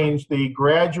changed the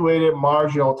graduated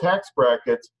marginal tax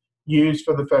brackets used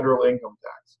for the federal income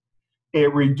tax.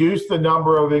 It reduced the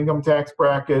number of income tax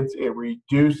brackets, it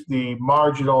reduced the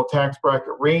marginal tax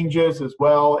bracket ranges as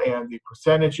well, and the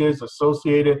percentages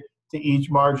associated to each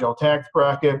marginal tax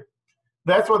bracket.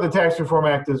 That's what the Tax Reform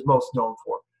Act is most known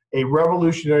for, a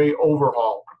revolutionary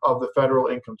overhaul of the federal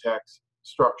income tax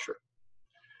structure.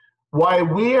 Why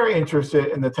we are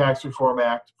interested in the Tax Reform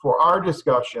Act for our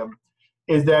discussion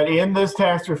is that in this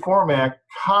Tax Reform Act,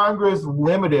 Congress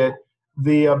limited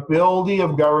the ability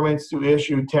of governments to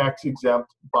issue tax-exempt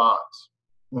bonds.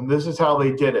 And this is how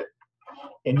they did it.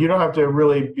 And you don't have to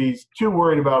really be too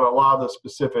worried about a lot of the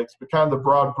specifics, but kind of the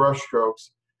broad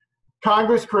brushstrokes.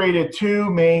 Congress created two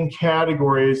main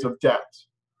categories of debt: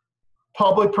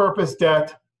 public purpose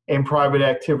debt and private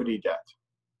activity debt.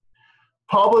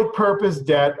 Public purpose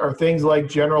debt are things like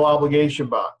general obligation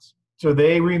bonds, so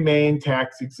they remain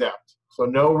tax exempt, so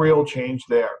no real change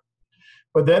there.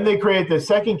 But then they create the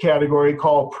second category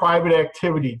called private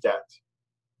activity debt.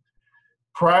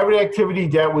 Private activity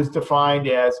debt was defined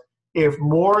as if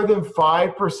more than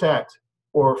 5%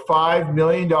 or $5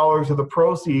 million of the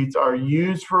proceeds are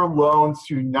used for loans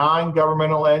to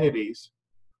non-governmental entities,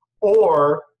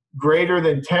 or greater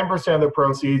than 10% of the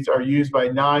proceeds are used by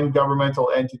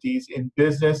non-governmental entities in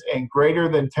business, and greater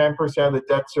than 10% of the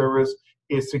debt service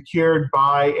is secured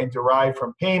by and derived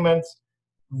from payments,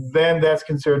 then that's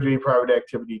considered to be private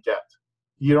activity debt.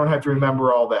 You don't have to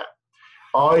remember all that.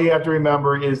 All you have to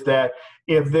remember is that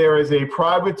if there is a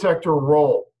private sector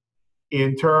role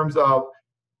in terms of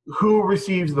who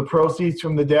receives the proceeds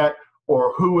from the debt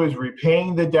or who is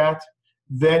repaying the debt,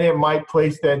 then it might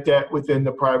place that debt within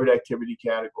the private activity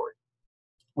category.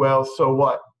 Well, so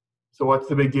what? So what's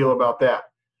the big deal about that?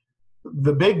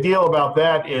 The big deal about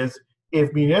that is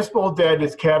if municipal debt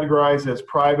is categorized as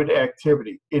private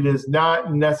activity, it is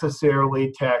not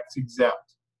necessarily tax exempt.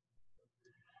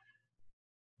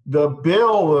 The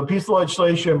bill, the piece of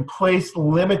legislation, placed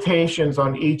limitations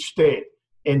on each state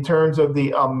in terms of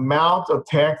the amount of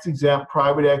tax exempt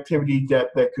private activity debt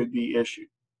that could be issued.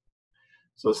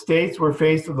 So states were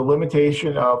faced with the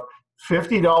limitation of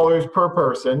 $50 per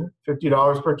person,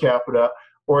 $50 per capita,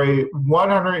 or a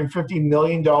 $150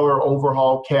 million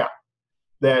overhaul cap.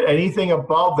 That anything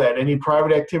above that, any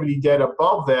private activity debt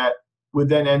above that, would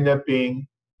then end up being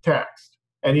taxed.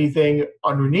 Anything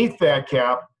underneath that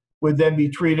cap would then be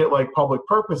treated like public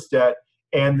purpose debt,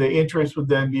 and the interest would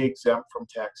then be exempt from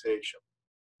taxation.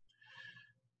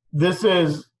 This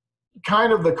is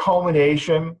kind of the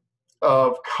culmination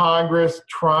of Congress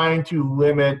trying to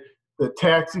limit the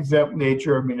tax-exempt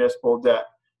nature of municipal debt.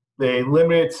 They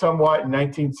limited somewhat in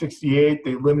 1968,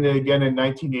 they limited again in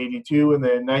 1982, and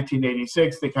then in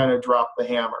 1986 they kind of dropped the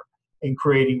hammer in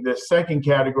creating this second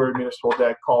category of municipal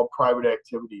debt called private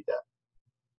activity debt.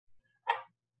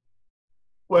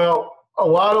 Well, a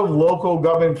lot of local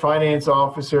government finance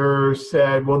officers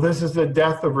said, well, this is the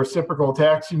death of reciprocal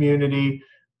tax immunity.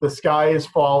 The sky is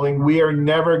falling. We are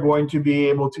never going to be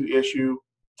able to issue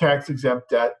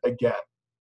tax-exempt debt again.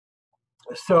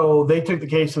 So they took the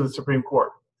case to the Supreme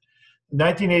Court. In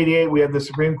 1988, we had the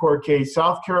Supreme Court case,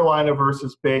 South Carolina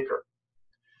versus Baker.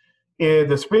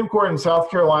 The Supreme Court in South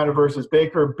Carolina versus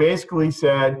Baker basically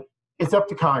said it's up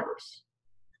to Congress,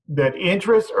 that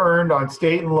interest earned on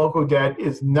state and local debt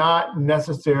is not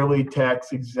necessarily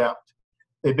tax exempt.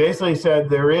 They basically said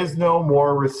there is no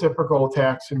more reciprocal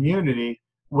tax immunity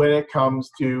when it comes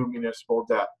to municipal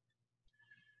debt.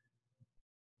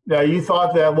 Now, you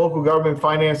thought that local government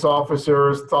finance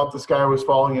officers thought the sky was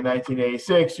falling in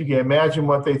 1986. You can imagine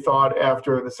what they thought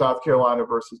after the South Carolina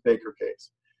versus Baker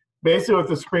case. Basically, what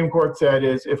the Supreme Court said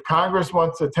is if Congress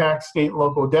wants to tax state and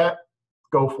local debt,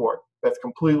 go for it. That's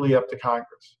completely up to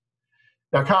Congress.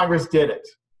 Now, Congress did it.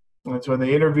 And so in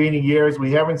the intervening years,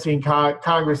 we haven't seen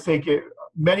Congress take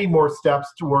many more steps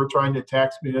toward trying to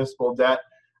tax municipal debt,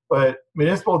 but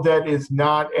municipal debt is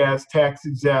not as tax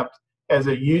exempt as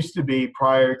it used to be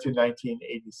prior to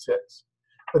 1986.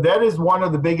 But that is one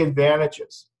of the big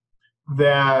advantages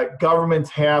that governments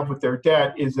have with their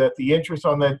debt, is that the interest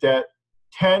on that debt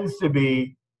tends to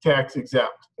be tax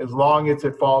exempt as long as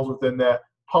it falls within that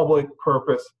public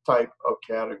purpose type of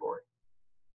category.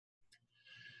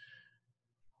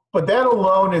 But that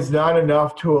alone is not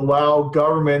enough to allow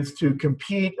governments to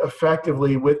compete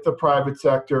effectively with the private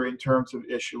sector in terms of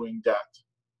issuing debt.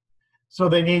 So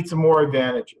they need some more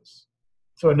advantages.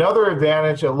 So another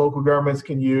advantage that local governments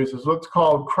can use is what's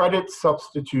called credit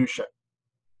substitution.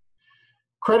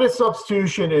 Credit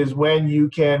substitution is when you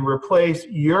can replace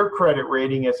your credit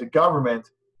rating as a government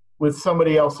with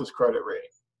somebody else's credit rating.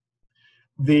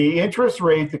 The interest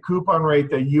rate, the coupon rate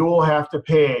that you will have to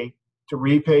pay to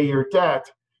repay your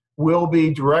debt will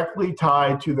be directly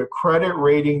tied to the credit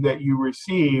rating that you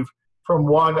receive from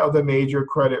one of the major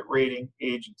credit rating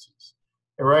agencies.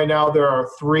 And right now there are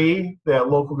 3 that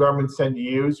local governments tend to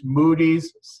use: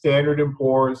 Moody's, Standard &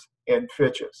 Poor's, and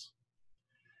Fitch's.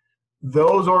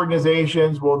 Those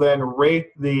organizations will then rate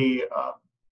the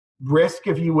risk,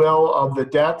 if you will, of the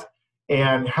debt,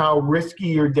 and how risky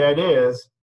your debt is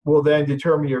will then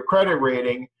determine your credit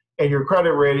rating, and your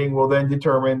credit rating will then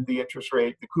determine the interest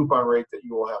rate, the coupon rate that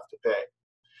you will have to pay.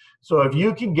 So if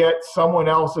you can get someone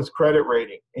else's credit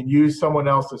rating and use someone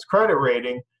else's credit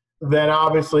rating, then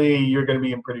obviously you're going to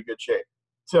be in pretty good shape.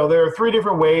 So there are 3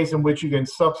 different ways in which you can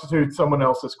substitute someone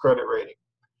else's credit rating.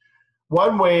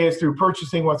 One way is through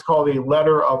purchasing what's called a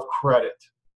letter of credit,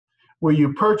 where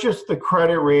you purchase the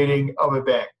credit rating of a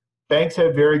bank. Banks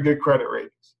have very good credit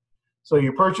ratings. So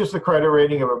you purchase the credit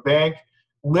rating of a bank,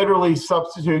 literally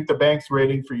substitute the bank's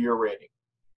rating for your rating.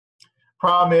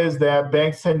 Problem is that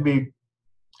banks tend to be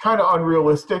kind of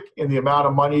unrealistic in the amount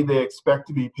of money they expect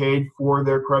to be paid for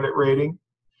their credit rating.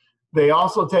 They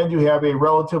also tend to have a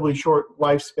relatively short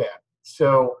lifespan.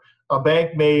 So a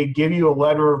bank may give you a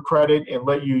letter of credit and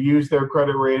let you use their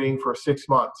credit rating for 6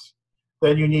 months.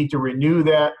 Then you need to renew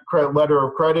that letter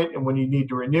of credit, and when you need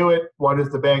to renew it, what does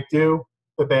the bank do?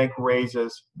 The bank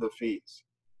raises the fees.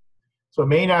 So it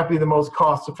may not be the most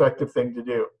cost-effective thing to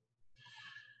do.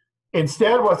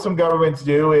 Instead, what some governments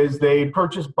do is they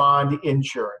purchase bond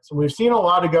insurance. And we've seen a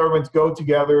lot of governments go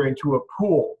together into a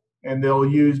pool, and they'll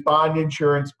use bond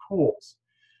insurance pools.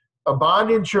 A bond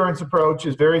insurance approach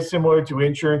is very similar to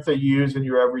insurance that you use in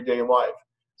your everyday life.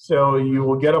 So you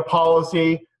will get a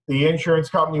policy. The insurance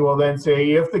company will then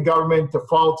say, if the government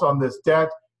defaults on this debt,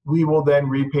 we will then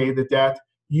repay the debt.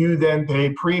 You then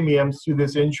pay premiums to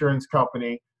this insurance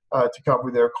company to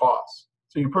cover their costs.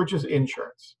 So you purchase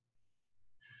insurance.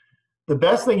 The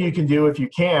best thing you can do, if you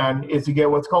can, is to get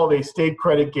what's called a state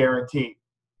credit guarantee.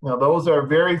 Now, those are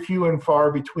very few and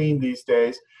far between these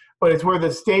days, but it's where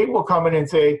the state will come in and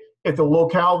say, if the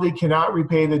locality cannot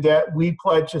repay the debt, we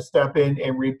pledge to step in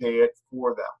and repay it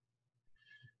for them.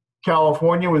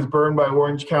 California was burned by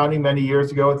Orange County many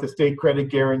years ago with the state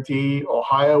credit guarantee.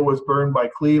 Ohio was burned by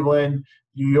Cleveland.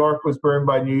 New York was burned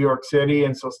by New York City.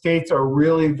 And so states are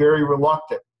really very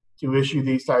reluctant to issue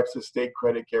these types of state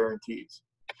credit guarantees.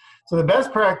 So the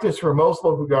best practice for most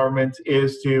local governments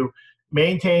is to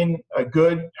maintain a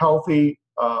good, healthy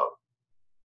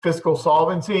fiscal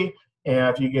solvency. And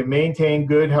if you can maintain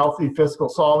good, healthy fiscal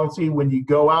solvency, when you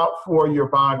go out for your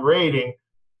bond rating,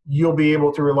 you'll be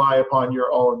able to rely upon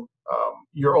your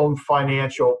own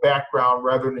financial background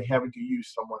rather than having to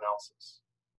use someone else's.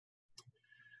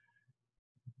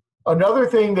 Another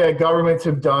thing that governments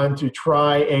have done to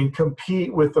try and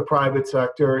compete with the private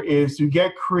sector is to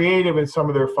get creative in some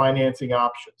of their financing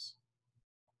options.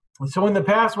 And so in the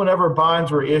past, whenever bonds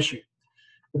were issued,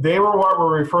 they were what were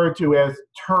referred to as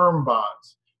term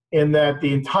bonds, in that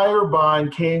the entire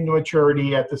bond came to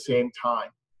maturity at the same time.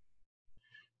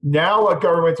 Now what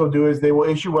governments will do is they will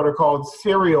issue what are called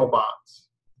serial bonds.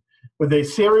 With a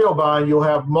serial bond, you'll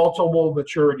have multiple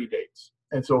maturity dates.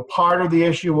 And so part of the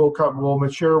issue will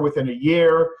mature within a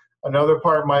year, another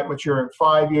part might mature in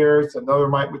 5 years, another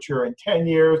might mature in 10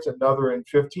 years, another in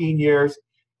 15 years.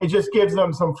 It just gives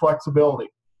them some flexibility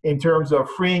in terms of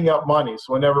freeing up money.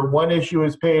 So whenever one issue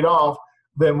is paid off,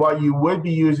 then what you would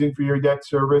be using for your debt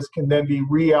service can then be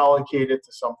reallocated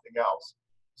to something else.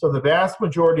 So the vast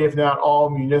majority, if not all,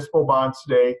 municipal bonds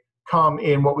today come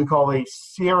in what we call a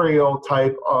serial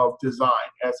type of design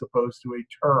as opposed to a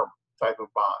term type of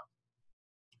bond.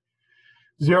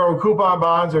 Zero coupon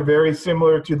bonds are very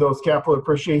similar to those capital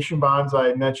appreciation bonds I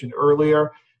had mentioned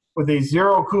earlier. With a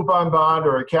zero coupon bond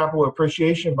or a capital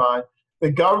appreciation bond,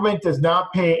 the government does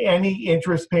not pay any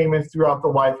interest payments throughout the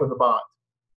life of the bond.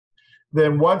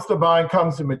 Then once the bond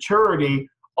comes to maturity,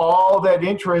 all that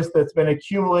interest that's been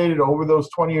accumulated over those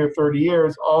 20 or 30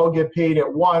 years all get paid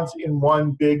at once in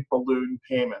one big balloon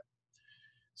payment.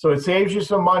 So it saves you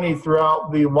some money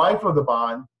throughout the life of the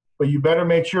bond, but you better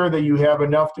make sure that you have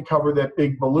enough to cover that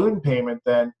big balloon payment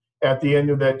then at the end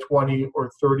of that 20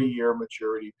 or 30-year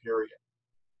maturity period.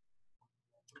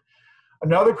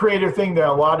 Another creative thing that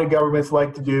a lot of governments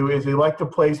like to do is they like to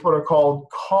place what are called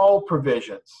call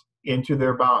provisions into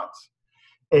their bonds.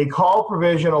 A call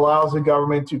provision allows the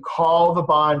government to call the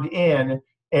bond in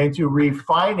and to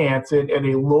refinance it at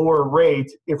a lower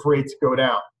rate if rates go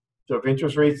down. So if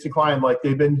interest rates decline like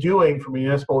they've been doing for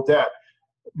municipal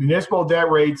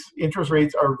debt rates, interest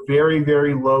rates are very,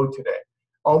 very low today,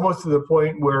 almost to the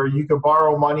point where you could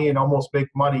borrow money and almost make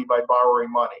money by borrowing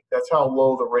money. That's how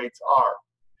low the rates are.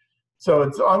 So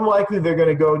it's unlikely they're going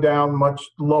to go down much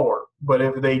lower. But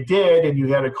if they did and you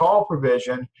had a call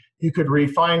provision, you could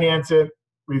refinance it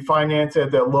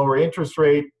at that lower interest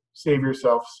rate, save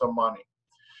yourself some money.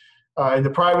 In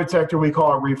the private sector, we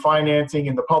call it refinancing.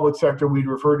 In the public sector, we'd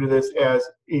refer to this as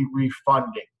a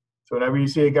refunding. So whenever you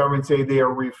see a government say they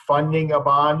are refunding a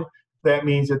bond, that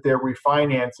means that they're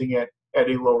refinancing it at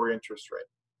a lower interest rate.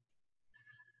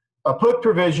 A put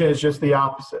provision is just the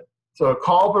opposite. So a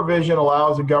call provision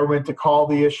allows the government to call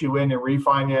the issue in and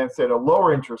refinance at a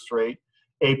lower interest rate.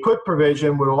 A put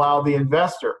provision would allow the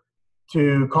investor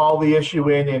to call the issue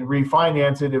in and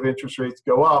refinance it if interest rates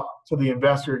go up, so the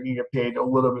investor can get paid a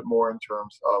little bit more in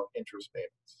terms of interest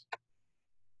payments.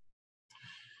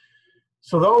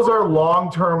 So those are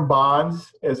long-term bonds.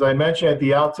 As I mentioned at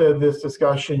the outset of this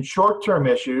discussion, short-term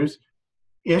issues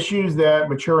that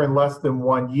mature in less than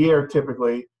 1 year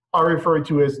typically, are referred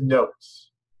to as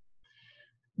notes.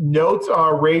 Notes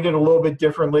are rated a little bit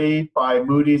differently by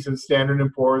Moody's and Standard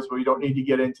 & Poor's, but we don't need to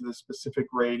get into the specific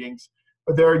ratings.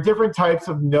 But there are different types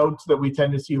of notes that we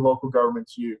tend to see local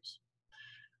governments use.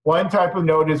 One type of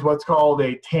note is what's called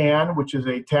a TAN, which is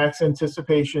a tax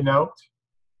anticipation note.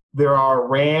 There are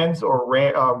RANs, or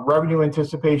revenue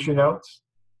anticipation notes.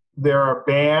 There are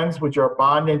BANs, which are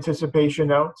bond anticipation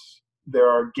notes. There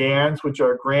are GANs, which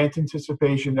are grant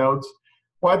anticipation notes.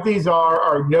 What these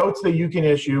are notes that you can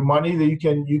issue, money that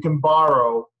you can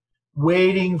borrow,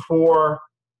 waiting for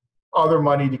other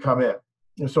money to come in.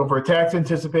 And so for a tax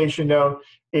anticipation note,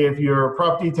 if your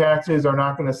property taxes are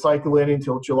not going to cycle in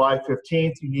until July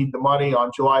 15th, you need the money on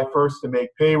July 1st to make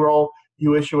payroll,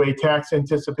 you issue a tax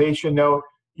anticipation note,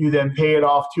 you then pay it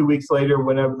off 2 weeks later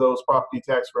whenever those property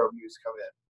tax revenues come in.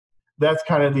 That's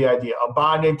kind of the idea. A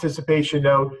bond anticipation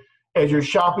note, as you're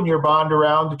shopping your bond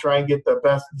around to try and get the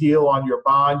best deal on your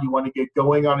bond, you want to get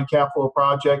going on a capital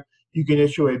project, you can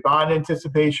issue a bond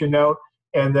anticipation note,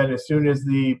 and then as soon as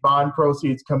the bond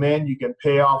proceeds come in, you can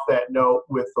pay off that note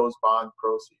with those bond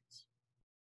proceeds.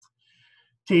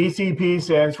 TECP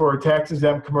stands for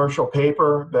tax-exempt commercial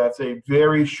paper. That's a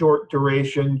very short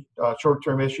duration,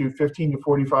 short-term issue, 15 to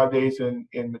 45 days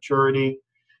in maturity.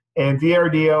 And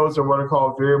VRDOs are what are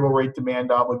called variable rate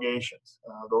demand obligations.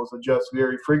 Those adjust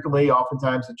very frequently,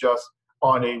 oftentimes adjust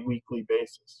on a weekly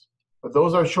basis. But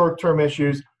those are short-term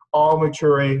issues, all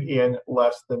maturing in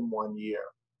less than 1 year.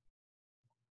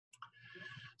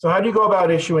 So how do you go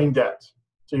about issuing debt?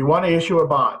 So you want to issue a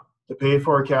bond to pay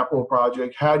for a capital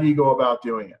project. How do you go about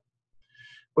doing it?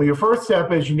 Well, your first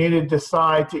step is you need to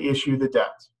decide to issue the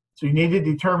debt. So you need to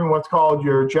determine what's called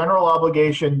your general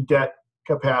obligation debt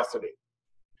capacity.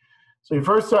 So you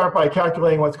first start by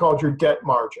calculating what's called your debt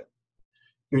margin.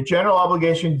 Your general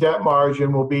obligation debt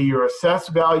margin will be your assessed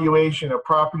valuation of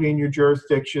property in your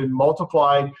jurisdiction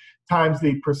multiplied times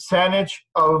the percentage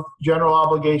of general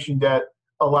obligation debt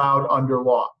allowed under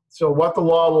law. So what the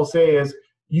law will say is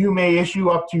you may issue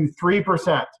up to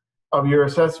 3% of your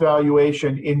assessed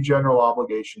valuation in general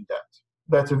obligation debt.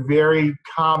 That's a very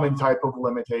common type of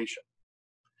limitation.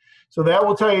 So that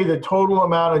will tell you the total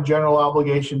amount of general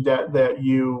obligation debt that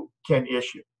you can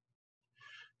issue.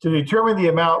 To determine the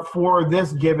amount for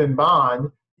this given bond,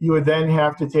 you would then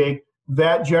have to take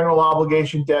that general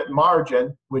obligation debt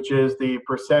margin, which is the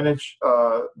percentage,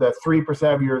 that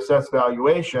 3% of your assessed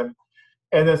valuation,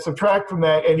 and then subtract from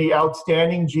that any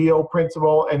outstanding GO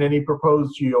principal and any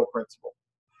proposed GO principal.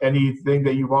 Anything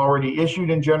that you've already issued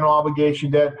in general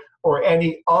obligation debt or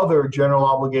any other general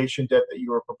obligation debt that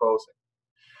you are proposing.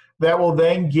 That will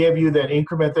then give you, that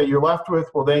increment that you're left with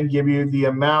will then give you the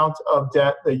amount of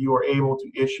debt that you are able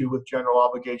to issue with general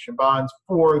obligation bonds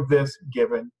for this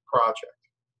given project.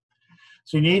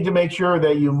 So you need to make sure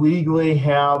that you legally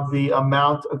have the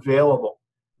amount available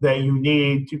that you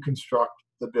need to construct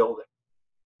the building.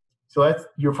 So that's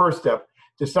your first step.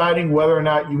 deciding whether or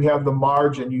not you have the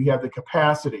margin, you have the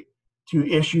capacity to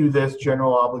issue this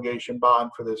general obligation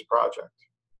bond for this project.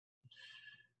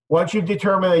 Once you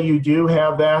determine that you do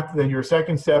have that, then your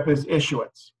second step is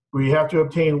issuance, where you have to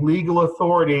obtain legal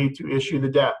authority to issue the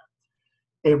debt.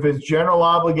 If it's general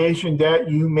obligation debt,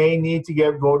 you may need to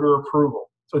get voter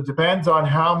approval. So it depends on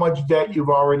how much debt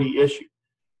you've already issued.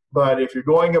 But if you're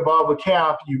going above a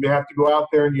cap, you have to go out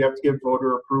there and you have to get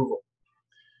voter approval.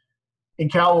 In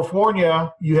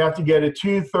California, you have to get a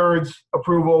 2/3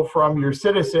 approval from your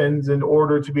citizens in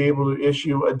order to be able to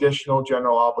issue additional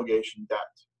general obligation debt.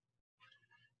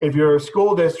 If you're a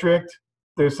school district,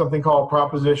 there's something called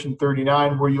Proposition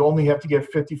 39, where you only have to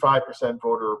get 55%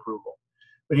 voter approval.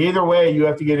 But either way, you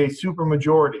have to get a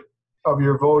supermajority of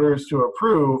your voters to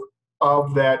approve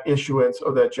of that issuance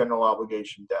of that general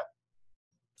obligation debt.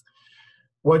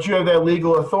 Once you have that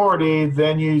legal authority,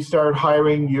 then you start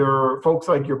hiring your folks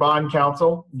like your bond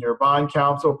counsel. Your bond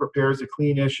counsel prepares a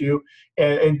clean issue.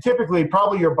 And typically,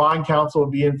 probably your bond counsel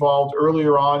will be involved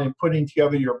earlier on in putting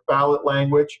together your ballot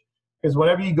language. Because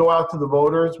whenever you go out to the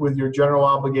voters with your general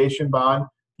obligation bond,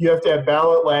 you have to have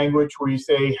ballot language where you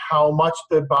say how much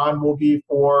the bond will be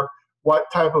for, what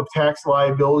type of tax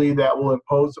liability that will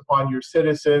impose upon your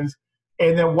citizens,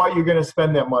 and then what you're going to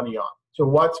spend that money on. So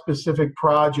what specific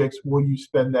projects will you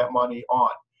spend that money on?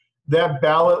 That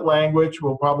ballot language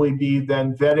will probably be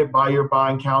then vetted by your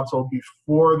bond counsel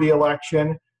before the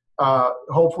election.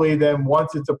 Hopefully then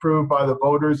once it's approved by the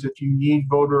voters, if you need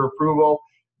voter approval,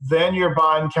 then your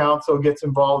bond counsel gets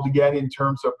involved again in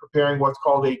terms of preparing what's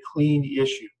called a clean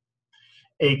issue.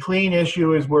 A clean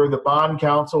issue is where the bond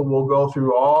counsel will go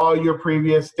through all your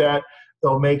previous debt.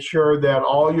 They'll make sure that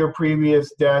all your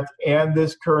previous debt and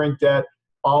this current debt,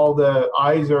 all the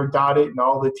I's are dotted and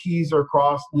all the T's are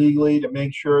crossed legally to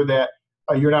make sure that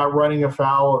you're not running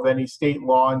afoul of any state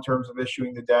law in terms of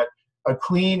issuing the debt. A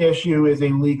clean issue is a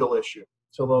legal issue.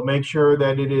 So they'll make sure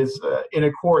that it is in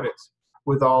accordance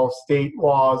with all state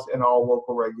laws and all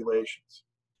local regulations.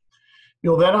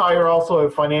 You'll then hire also a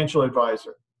financial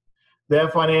advisor.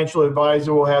 That financial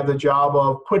advisor will have the job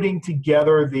of putting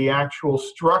together the actual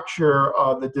structure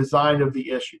of the design of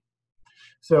the issue.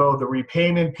 So the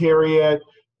repayment period,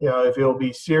 if it'll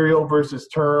be serial versus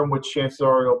term, which chances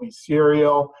are it'll be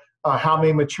serial, how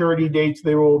many maturity dates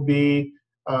there will be,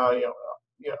 the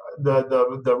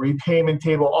repayment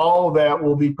table, all of that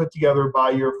will be put together by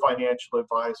your financial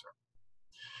advisor.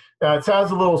 Now, it sounds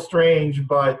a little strange,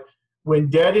 but when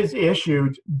debt is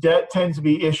issued, debt tends to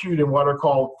be issued in what are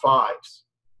called fives.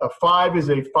 A five is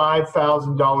a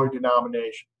 $5,000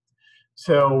 denomination.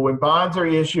 So when bonds are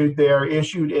issued, they are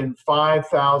issued in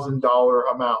 $5,000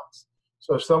 amounts.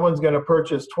 So if someone's going to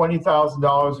purchase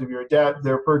 $20,000 of your debt,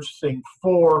 they're purchasing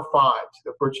 4 fives.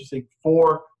 They're purchasing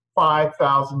 4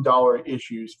 $5,000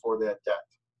 issues for that debt.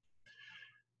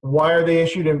 Why are they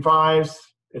issued in fives?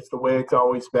 It's the way it's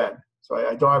always been. So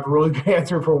I don't have a really good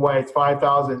answer for why it's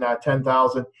 5,000, not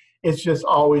 10,000. It's just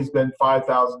always been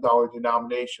 $5,000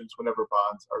 denominations whenever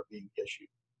bonds are being issued.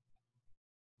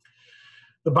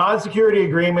 The bond security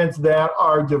agreements that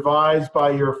are devised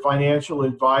by your financial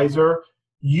advisor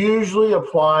usually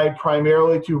apply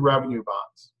primarily to revenue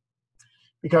bonds.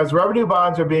 Because revenue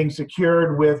bonds are being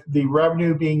secured with the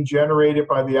revenue being generated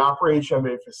by the operation of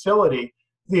a facility,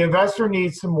 the investor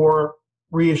needs some more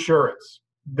reassurance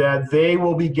that they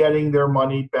will be getting their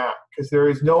money back, because there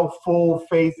is no full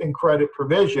faith and credit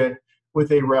provision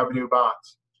with a revenue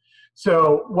bonds.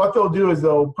 So what they'll do is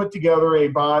they'll put together a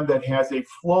bond that has a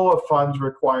flow of funds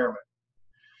requirement,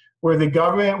 where the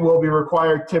government will be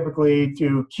required typically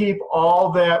to keep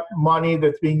all that money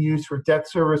that's being used for debt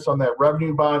service on that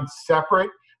revenue bond separate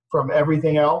from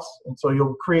everything else. And so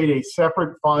you'll create a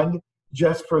separate fund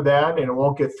just for that, and it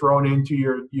won't get thrown into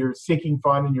your sinking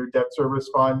fund and your debt service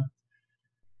fund.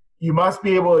 You must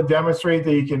be able to demonstrate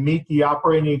that you can meet the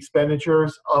operating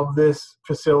expenditures of this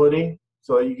facility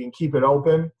so that you can keep it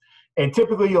open. And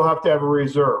typically you'll have to have a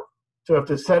reserve. So you have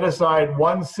to set aside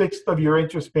 1/6 of your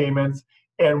interest payments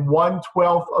and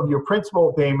 1/12 of your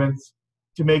principal payments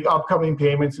to make upcoming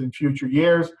payments in future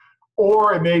years.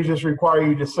 Or it may just require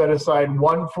you to set aside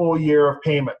 1 full year of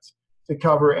payments to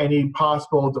cover any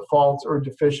possible defaults or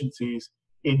deficiencies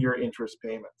in your interest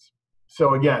payments.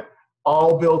 So again,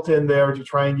 all built in there to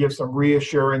try and give some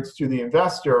reassurance to the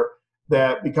investor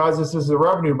that because this is a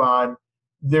revenue bond,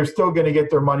 they're still going to get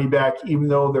their money back, even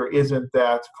though there isn't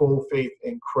that full faith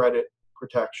and credit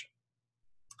protection.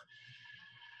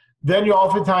 Then you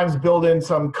oftentimes build in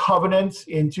some covenants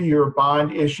into your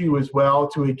bond issue as well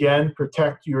to, again,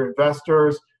 protect your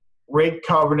investors. rate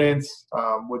covenants,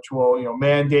 which will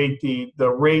mandate the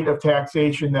rate of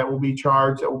taxation that will be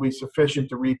charged that will be sufficient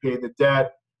to repay the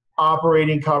debt.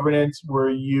 Operating covenants, where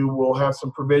you will have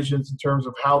some provisions in terms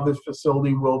of how this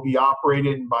facility will be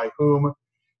operated and by whom.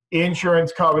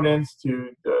 Insurance covenants to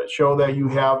show that you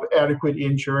have adequate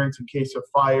insurance in case of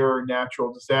fire or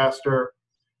natural disaster.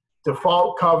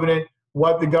 Default covenant,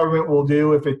 what the government will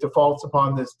do if it defaults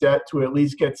upon this debt to at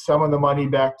least get some of the money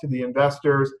back to the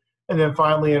investors. And then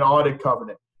finally, an audit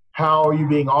covenant. How are you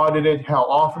being audited? How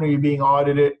often are you being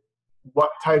audited?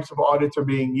 What types of audits are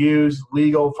being used?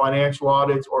 Legal, financial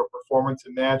audits, or performance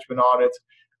and management audits.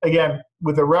 Again,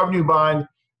 with a revenue bond,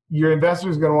 your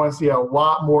investors are going to want to see a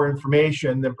lot more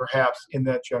information than perhaps in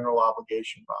that general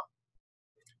obligation bond.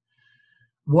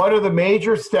 One of the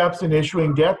major steps in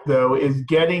issuing debt, though, is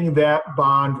getting that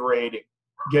bond rating.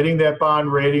 Getting that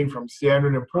bond rating from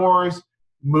Standard & Poor's,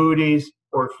 Moody's,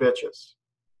 or Fitch's.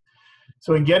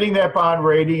 So in getting that bond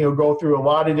rating, you'll go through a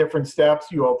lot of different steps.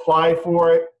 You'll apply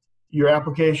for it. Your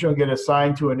application will get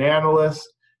assigned to an analyst.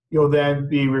 You'll then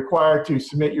be required to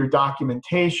submit your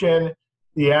documentation.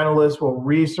 The analyst will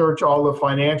research all the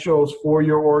financials for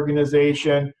your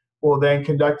organization, will then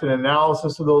conduct an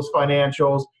analysis of those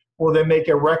financials, will then make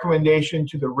a recommendation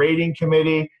to the rating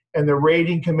committee, and the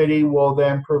rating committee will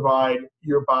then provide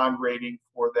your bond rating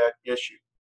for that issue.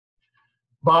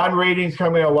 Bond ratings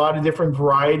come in a lot of different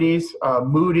varieties.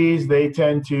 Moody's, they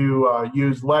tend to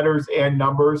use letters and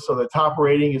numbers, so the top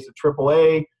rating is a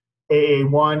AAA,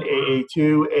 AA1,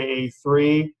 AA2,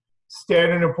 AA3.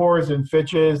 Standard & Poor's and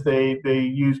Fitch's, they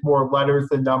use more letters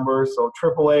than numbers, so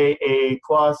AAA,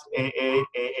 AA+, AA,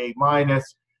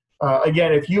 AA-.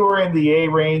 Again, if you are in the A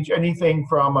range, anything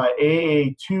from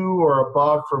AA2 or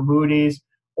above for Moody's,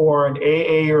 or an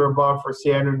AA or above for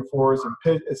Standard & Poor's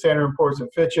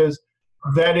and Fitch's,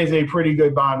 that is a pretty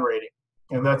good bond rating.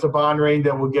 And that's a bond rating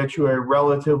that will get you a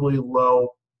relatively low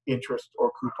interest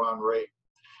or coupon rate.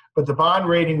 But the bond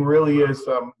rating really is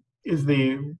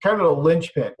the kind of the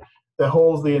linchpin that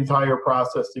holds the entire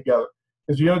process together.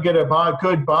 Because if you don't get a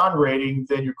good bond rating,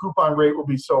 then your coupon rate will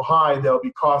be so high that it'll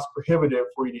be cost prohibitive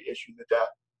for you to issue the debt.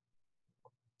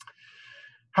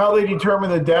 How they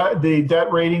determine the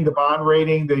debt rating, the bond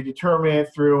rating, they determine it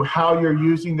through how you're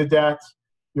using the debt,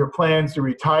 your plans to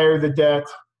retire the debt,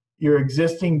 your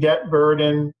existing debt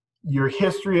burden, your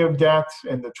history of debt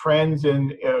and the trends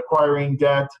in acquiring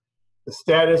debt, the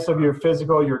status of your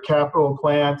physical, your capital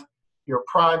plant, your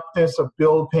promptness of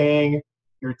bill paying,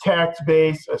 your tax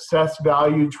base, assessed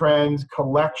value trends,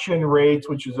 collection rates,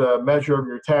 which is a measure of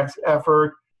your tax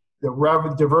effort,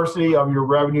 the diversity of your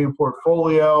revenue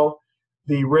portfolio,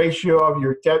 the ratio of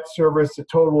your debt service to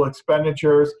total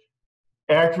expenditures,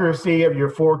 accuracy of your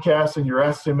forecasts and your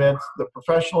estimates, the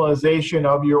professionalization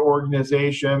of your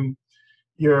organization,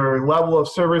 your level of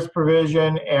service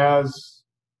provision as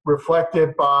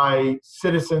reflected by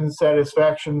citizen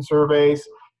satisfaction surveys,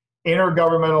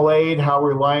 intergovernmental aid, how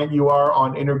reliant you are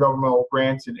on intergovernmental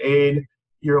grants and aid,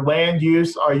 your land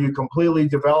use, are you completely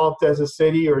developed as a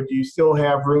city or do you still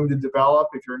have room to develop?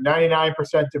 If you're 99%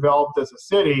 developed as a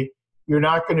city, you're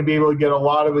not going to be able to get a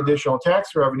lot of additional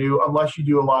tax revenue unless you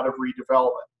do a lot of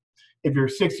redevelopment. If you're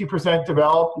 60%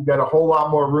 developed, you've got a whole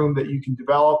lot more room that you can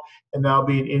develop, and that'll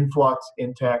be an influx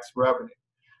in tax revenue.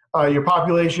 Your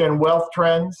population and wealth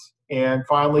trends, and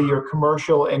finally, your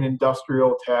commercial and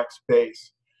industrial tax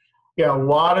base. Yeah, a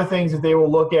lot of things that they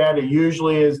will look at. It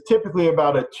usually is typically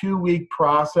about a 2-week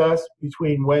process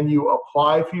between when you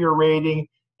apply for your rating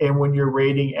and when your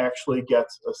rating actually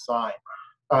gets assigned.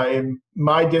 In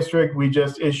my district, we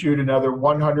just issued another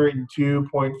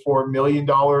 $102.4 million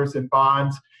in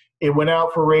bonds. It went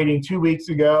out for rating 2 weeks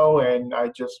ago, and I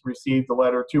just received the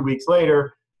letter 2 weeks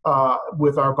later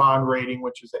with our bond rating,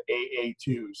 which is an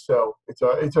AA2. So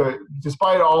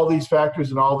despite all these factors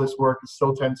and all this work, it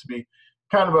still tends to be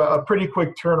kind of a pretty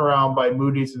quick turnaround by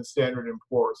Moody's and Standard &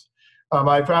 Poor's.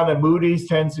 I found that Moody's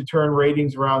tends to turn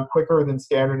ratings around quicker than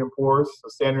Standard & Poor's. So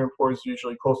Standard & Poor's is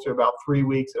usually close to about 3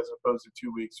 weeks as opposed to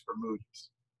 2 weeks for Moody's.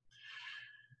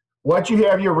 Once you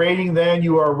have your rating, then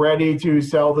you are ready to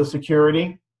sell the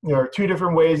security. There are 2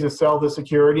 different ways to sell the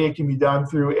security. It can be done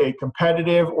through a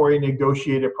competitive or a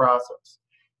negotiated process.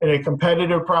 In a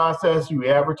competitive process, you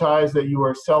advertise that you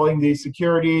are selling these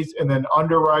securities, and then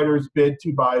underwriters bid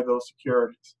to buy those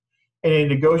securities. In a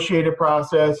negotiated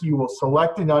process, you will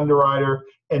select an underwriter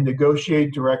and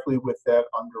negotiate directly with that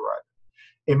underwriter.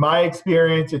 In my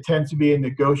experience, it tends to be a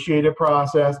negotiated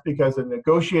process because a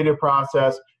negotiated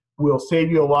process will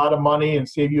save you a lot of money and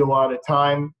save you a lot of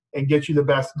time and get you the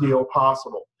best deal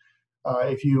possible.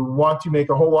 If you want to make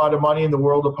a whole lot of money in the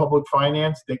world of public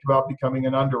finance, think about becoming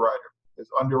an underwriter.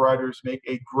 because underwriters make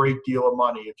a great deal of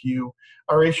money. If you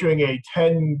are issuing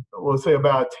let's say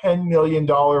about a $10 million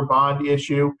bond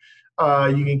issue,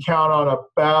 you can count on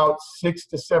about $600,000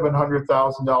 to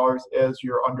 $700,000 as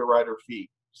your underwriter fee.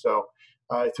 So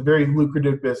it's a very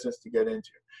lucrative business to get into.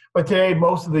 But today,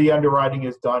 most of the underwriting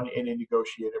is done in a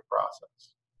negotiated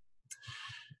process.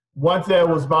 Once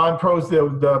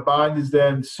the bond is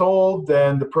then sold,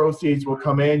 then the proceeds will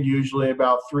come in, usually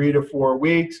about 3 to 4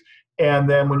 weeks. And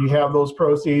then when you have those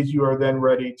proceeds, you are then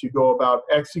ready to go about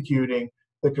executing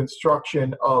the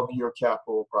construction of your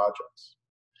capital projects.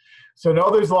 So I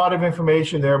know there's a lot of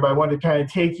information there, but I want to kind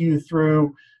of take you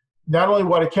through not only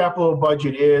what a capital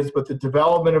budget is, but the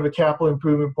development of a capital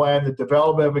improvement plan, the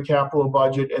development of a capital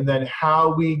budget, and then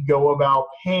how we go about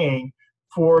paying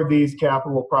for these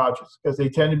capital projects, because they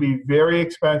tend to be very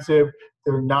expensive,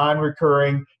 they're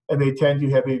non-recurring, and they tend to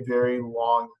have a very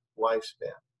long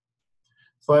lifespan.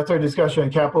 So that's our discussion on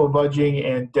capital budgeting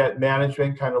and debt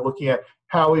management, kind of looking at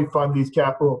how we fund these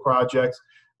capital projects.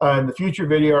 In the future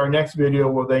video, our next video,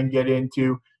 will then get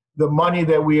into the money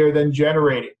that we are then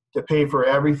generating to pay for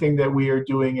everything that we are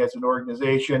doing as an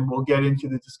organization. We'll get into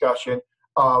the discussion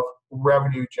of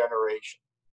revenue generation.